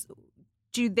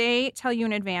do they tell you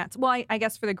in advance? Well, I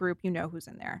guess for the group, you know who's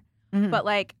in there. Mm-hmm. But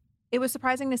like, it was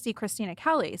surprising to see Christina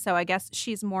Kelly. So I guess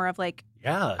she's more of like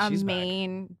a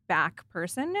main back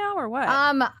person now, or what?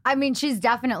 I mean, she's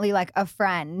definitely like a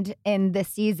friend in the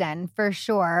season for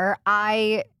sure.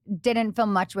 I didn't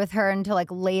film much with her until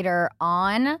like later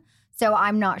on. So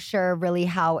I'm not sure really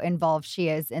how involved she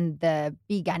is in the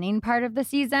beginning part of the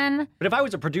season. But if I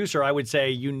was a producer, I would say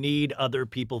you need other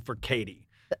people for Katie.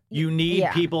 You need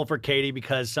people for Katie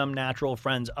because some natural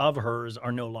friends of hers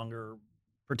are no longer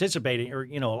participating or,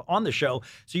 on the show.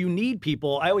 So you need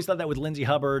people. I always thought that with Lindsay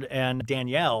Hubbard and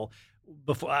Danielle.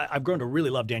 Before I've grown to really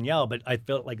love Danielle, but I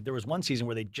felt like there was one season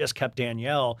where they just kept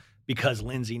Danielle because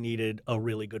Lindsay needed a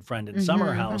really good friend in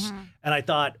Summer House. And I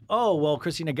thought, oh, well,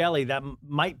 Christina Kelly, that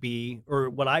might be, or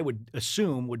what I would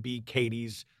assume would be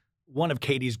one of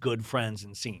Katie's good friends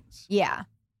in scenes. Yeah.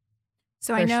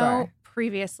 So I know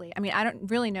previously, I mean, I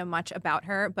don't really know much about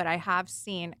her, but I have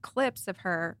seen clips of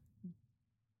her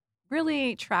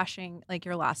really trashing like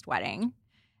your last wedding.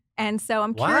 And so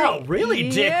I'm curious. Wow, really,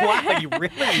 Dick? Wow, you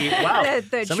really, wow.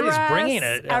 The Somebody's dress, bringing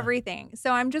it. Yeah. Everything.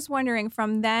 So I'm just wondering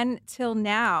from then till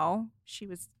now, she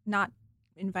was not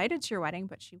invited to your wedding,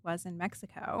 but she was in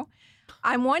Mexico.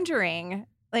 I'm wondering,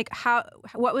 like,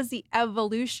 what was the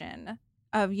evolution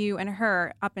of you and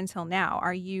her up until now?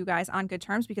 Are you guys on good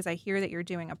terms? Because I hear that you're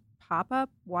doing a pop-up,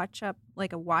 watch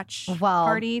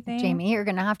party thing. Jamie, you're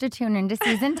going to have to tune into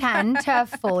season 10 to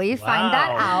fully find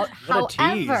that out.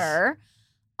 However,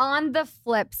 on the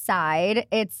flip side,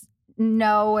 it's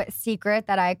no secret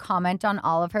that I comment on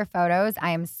all of her photos. I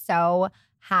am so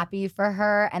happy for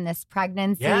her and this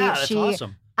pregnancy. Yeah, that's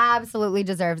awesome. Absolutely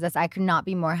deserves this. I could not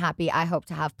be more happy. I hope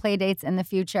to have play dates in the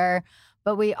future.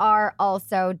 But we are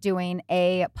also doing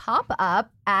a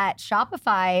pop-up at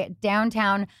Shopify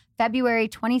downtown February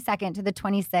 22nd to the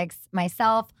 26th.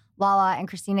 Myself, Lala, and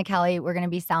Christina Kelly, we're going to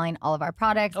be selling all of our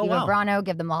products. Eva Brano,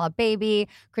 Give Them All a Baby.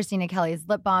 Christina Kelly's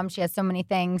lip balm. She has so many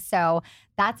things. So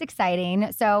that's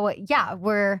exciting. So yeah,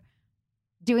 we're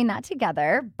doing that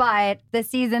together. But the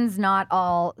season's not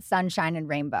all sunshine and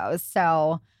rainbows.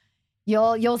 So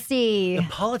you'll see the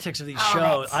politics of these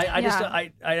shows.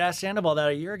 I asked Sandoval that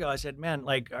a year ago. I said, man,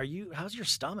 like, how's your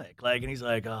stomach? Like, and he's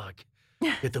like, oh,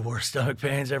 I get the worst stomach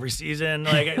pains every season.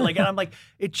 And I'm like,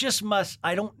 it just must,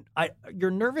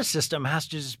 your nervous system has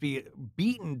to just be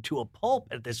beaten to a pulp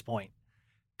at this point.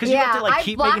 Because you have to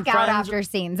keep making friends. I black out after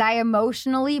scenes. I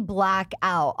emotionally black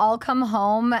out. I'll come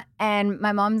home and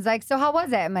my mom's like, so how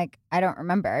was it? I'm like, I don't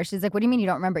remember. She's like, what do you mean you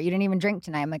don't remember? You didn't even drink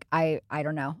tonight. I'm like, I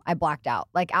don't know. I blacked out.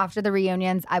 Like after the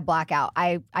reunions, I black out.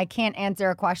 I can't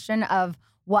answer a question of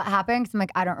what happened because I'm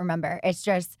like, I don't remember. It's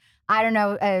just, I don't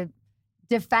know, a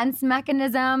defense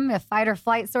mechanism, a fight or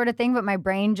flight sort of thing. But my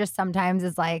brain just sometimes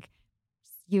is like,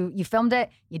 you filmed it,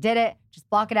 you did it, just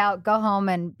block it out, go home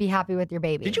and be happy with your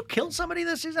baby. Did you kill somebody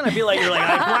this season? I feel like you're like,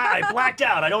 I blacked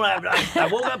out. I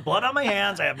woke up, blood on my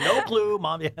hands. I have no clue,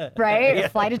 Mom. Yeah. Right? Yeah.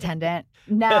 Flight attendant.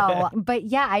 No. But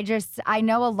yeah, I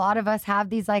know a lot of us have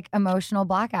these like emotional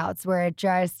blackouts where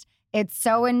it's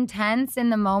so intense in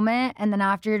the moment. And then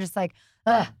after you're just like,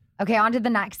 ugh. Okay, on to the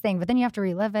next thing, but then you have to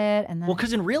relive it, and then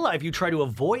because in real life you try to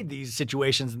avoid these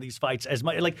situations and these fights as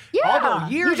much. Like I'll go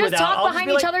years you just without. talk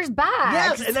behind each other's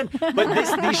backs. Yes, and then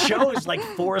but these shows like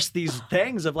force these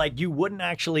things of like you wouldn't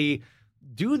actually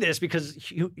do this because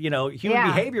human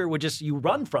behavior would just you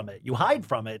run from it, you hide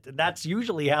from it. And that's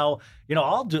usually how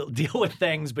I'll deal with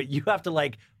things, but you have to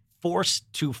like force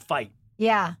to fight.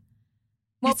 Yeah.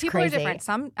 Well, it's people crazy. are different.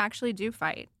 Some actually do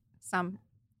fight. Some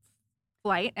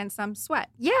flight and some sweat.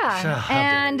 Yeah.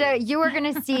 And you are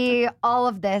going to see all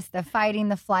of this, the fighting,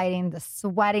 the flighting, the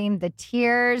sweating, the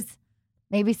tears,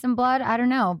 maybe some blood. I don't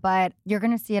know. But you're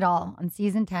going to see it all on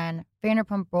season 10,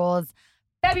 Vanderpump Rules,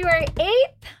 February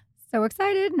 8th. So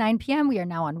excited. 9 p.m. We are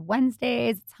now on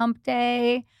Wednesdays. It's hump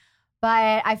day.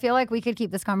 But I feel like we could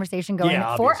keep this conversation going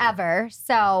forever.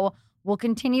 So we'll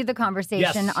continue the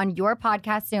conversation on your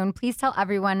podcast soon. Please tell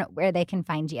everyone where they can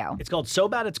find you. It's called So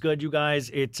Bad It's Good, you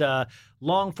guys. It's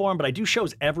long form, but I do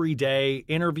shows every day,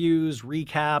 interviews,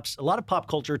 recaps, a lot of pop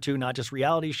culture too, not just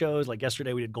reality shows. Like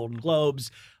yesterday we did Golden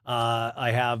Globes. I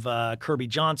have Kirby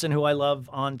Johnson, who I love,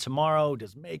 on tomorrow,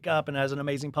 does makeup and has an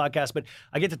amazing podcast. But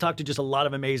I get to talk to just a lot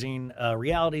of amazing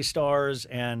reality stars,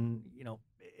 and, you know,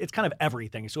 it's kind of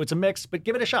everything. So it's a mix, but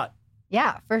give it a shot.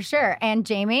 Yeah, for sure. And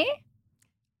Jamie?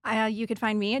 You could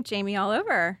find me at Jamie All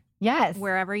Over. Yes.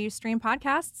 Wherever you stream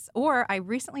podcasts. Or I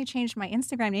recently changed my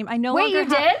Instagram name. I no Wait, longer you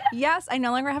did? Yes, I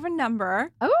no longer have a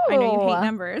number. Oh. I know you hate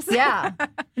numbers. Yeah.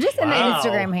 Just in the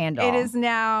Instagram handle. It is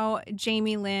now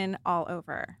Jamie Lynne All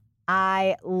Over.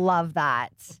 I love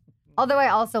that. Although I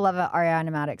also love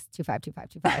Ariana Maddox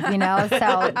 252525, you know?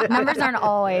 So numbers aren't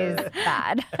always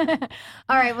bad.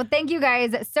 All right. Well, thank you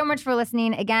guys so much for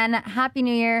listening. Again, Happy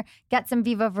New Year. Get some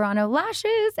Viva Verano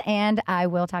lashes, and I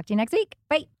will talk to you next week.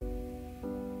 Bye.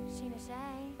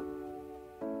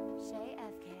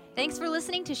 Thanks for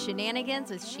listening to Shenanigans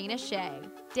with Sheena Shea.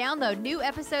 Download new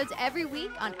episodes every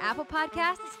week on Apple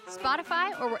Podcasts,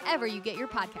 Spotify, or wherever you get your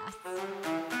podcasts.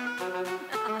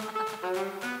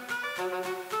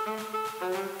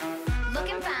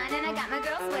 Looking fine and I got my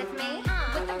girls with me.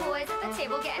 With the boys at the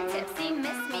table getting tipsy.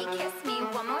 Miss me, kiss me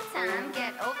one more time.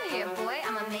 Get over here, boy,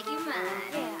 I'ma make you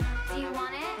mine. Yeah. Do you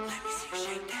want it? Let me see you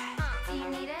shake that. Do you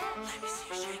need it? Let me see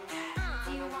you shake that.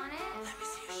 Do you want it? Let me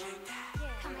see you shake that. Yeah.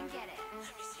 Come and get it.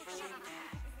 Let me see you shake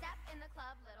that. Step in the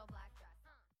club, little black dress.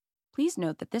 Please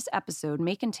note that this episode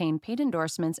may contain paid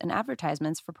endorsements and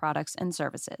advertisements for products and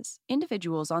services.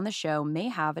 Individuals on the show may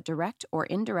have a direct or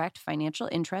indirect financial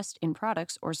interest in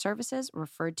products or services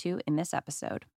referred to in this episode.